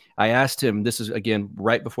it. I asked him, this is again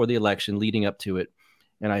right before the election, leading up to it,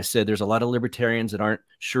 and I said, "There's a lot of libertarians that aren't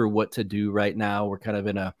sure what to do right now. We're kind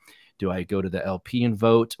of do I go to the LP and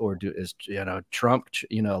vote, or is Trump?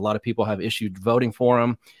 A lot of people have issued voting for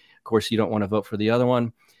him. Of course, you don't want to vote for the other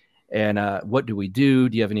one. And what do we do?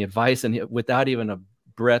 Do you have any advice?" And without even a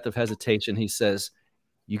breath of hesitation, he says,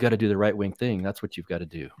 "You got to do the right wing thing. That's what you've got to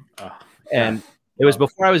do." And it was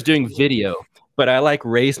before I was doing video, but I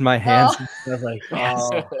raised my hands. And I was like,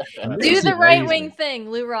 do the right wing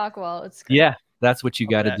thing, LEW ROCKWELL. It's great. Yeah, that's what you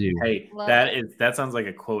got to do. Hey, that sounds like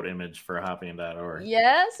a quote image for hopping.org.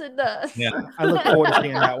 Yes, it does. Yeah, I look forward to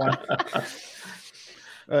seeing that one.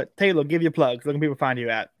 Taylor, give your plugs. Where can people find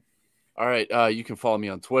you at? All right, you can follow me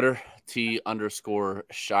on Twitter, _Shiring,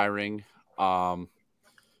 SHIRING.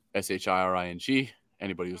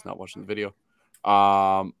 Anybody who's not watching the video,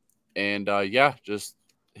 just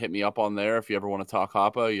hit me up on there if you ever want to talk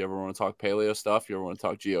Hoppa, you ever want to talk paleo stuff, you ever want to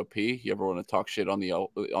talk GOP, you ever want to talk shit on the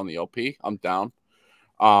LP, I'm down.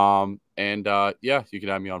 You can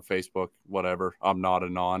have me on Facebook, whatever. I'm not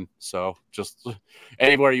anon, so just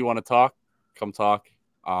anywhere you want to talk, come talk.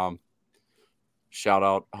 Shout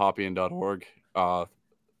out hopping.org. We'll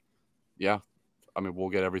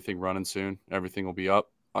get everything running soon. Everything will be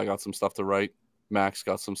up. I got some stuff to write. Max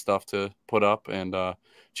got some stuff to put up, and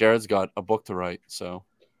Jared's got a book to write. So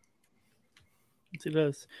yes, he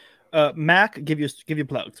does. Mac, give your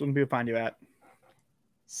plugs. Where can people find you at?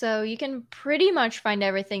 So you can pretty much find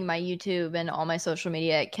everything, my YouTube and all my social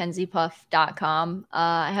media, at kenziepuff.com.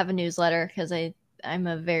 I have a newsletter because I'm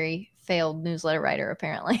a very failed newsletter writer,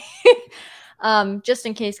 apparently. Just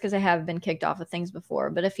in case, because I have been kicked off of things before.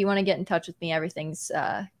 But if you want to get in touch with me, everything's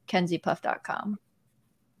kenziepuff.com.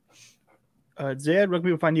 Zed, where can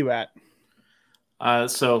people find you at? The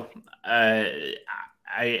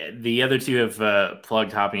other two have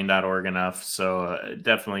plugged hopping.org enough, so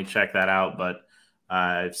definitely check that out. But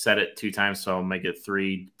I've said it 2 times, so I'll make it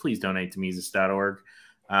 3. Please donate to Mises.org.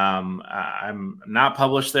 I'm not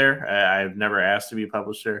published there. I've never asked to be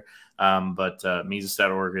published there. But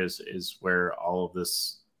Mises.org is where all of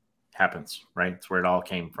this happens, right? It's where it all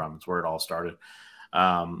came from. It's where it all started.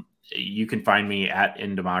 You can find me at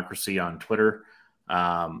In Democracy on Twitter.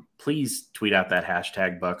 Please tweet out that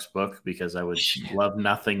hashtag Buck's book, because I would love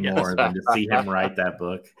nothing more than to see him write that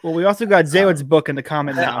book. Well, we also got Zerod's book in the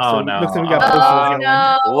comment now. Oh, no. Looks like we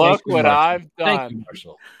got Look what I've done. Thank you,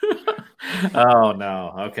 Marshall. Oh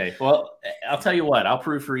no. Okay. Well, I'll tell you what. I'll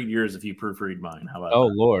proofread yours if you proofread mine. How about? Oh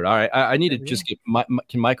that? Lord! All right, I need to just get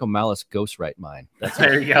can Michael Malice ghostwrite mine? That's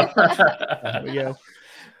there you go. There we go.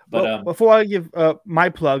 But well, before I give my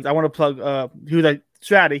plugs, I want to plug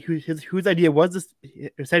STRAT, whose idea was this.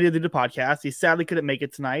 His idea to do the podcast. He sadly couldn't make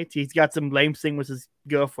it tonight. He's got some lame thing with his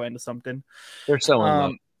girlfriend or something. They're so in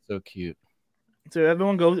love. So cute. So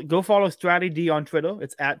everyone go follow STRAT on Twitter.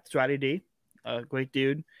 It's at STRAT. Great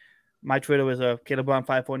dude. My Twitter is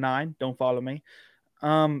KalebBrown549. Don't follow me.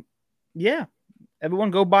 Yeah. Everyone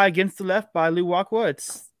go buy Against the Left by LEW ROCKWELL.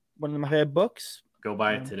 It's one of my favorite books. Go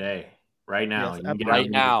buy it today. Right now. Yes, right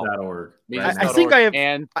now. I think I have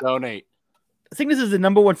and donate. I think this is the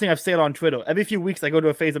number one thing I've said on Twitter. Every few weeks I go to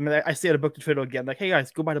a phase. I say the book to Twitter again. Like, hey guys,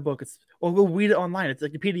 go buy the book. Or go read it online. It's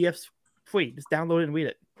like the PDF's free. Just download it and read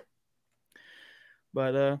it.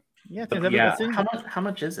 But yeah, how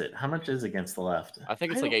much is it? How much is Against the Left? I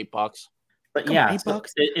think it's like $8. But yeah, $8.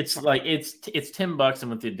 It's like it's $10,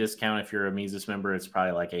 and with the discount, if you're a Mises member, it's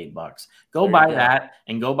probably like $8. Go buy that,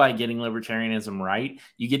 and go buy Getting Libertarianism Right.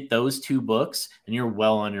 You get those 2 books, and you're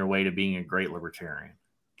well on your way to being a great libertarian.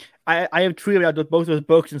 I have tweeted out both those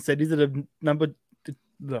books and said these are the number.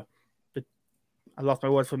 I lost my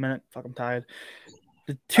words for a minute. Fuck, I'm tired.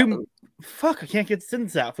 The 2. Fuck, I can't get the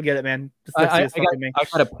sentence out. Forget it, man. I got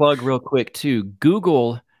to plug real quick too.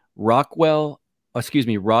 Google Rothbard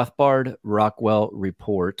Rockwell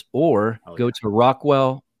report, or go to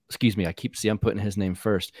Rockwell. Excuse me, I'm putting his name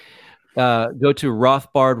first. Go to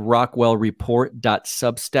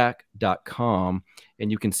rothbardrockwellreport.substack.com,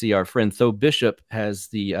 and you can see our friend Tho Bishop has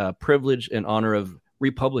the privilege and honor of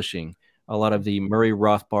republishing a lot of the Murray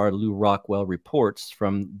Rothbard, LEW ROCKWELL reports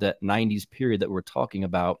from that 90s period that we're talking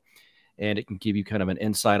about. And it can give you kind of an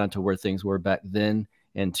insight onto where things were back then,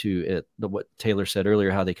 and to what Taylor said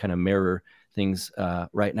earlier, how they kind of mirror things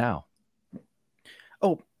right now.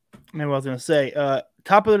 Oh, man, what I was going to say,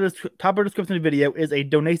 top of the description of the video is a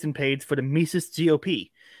donation page for the Mises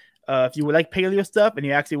GOP. If you would like paleo stuff and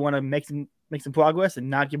you actually want to make some progress and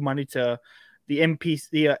not give money to the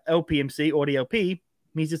LPMC or the LP,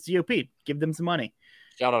 Mises GOP, give them some money.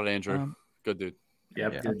 Shout out to Andrew. Good dude.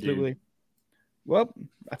 Yep, absolutely. Well,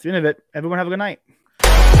 that's the end of it. Everyone have a good night.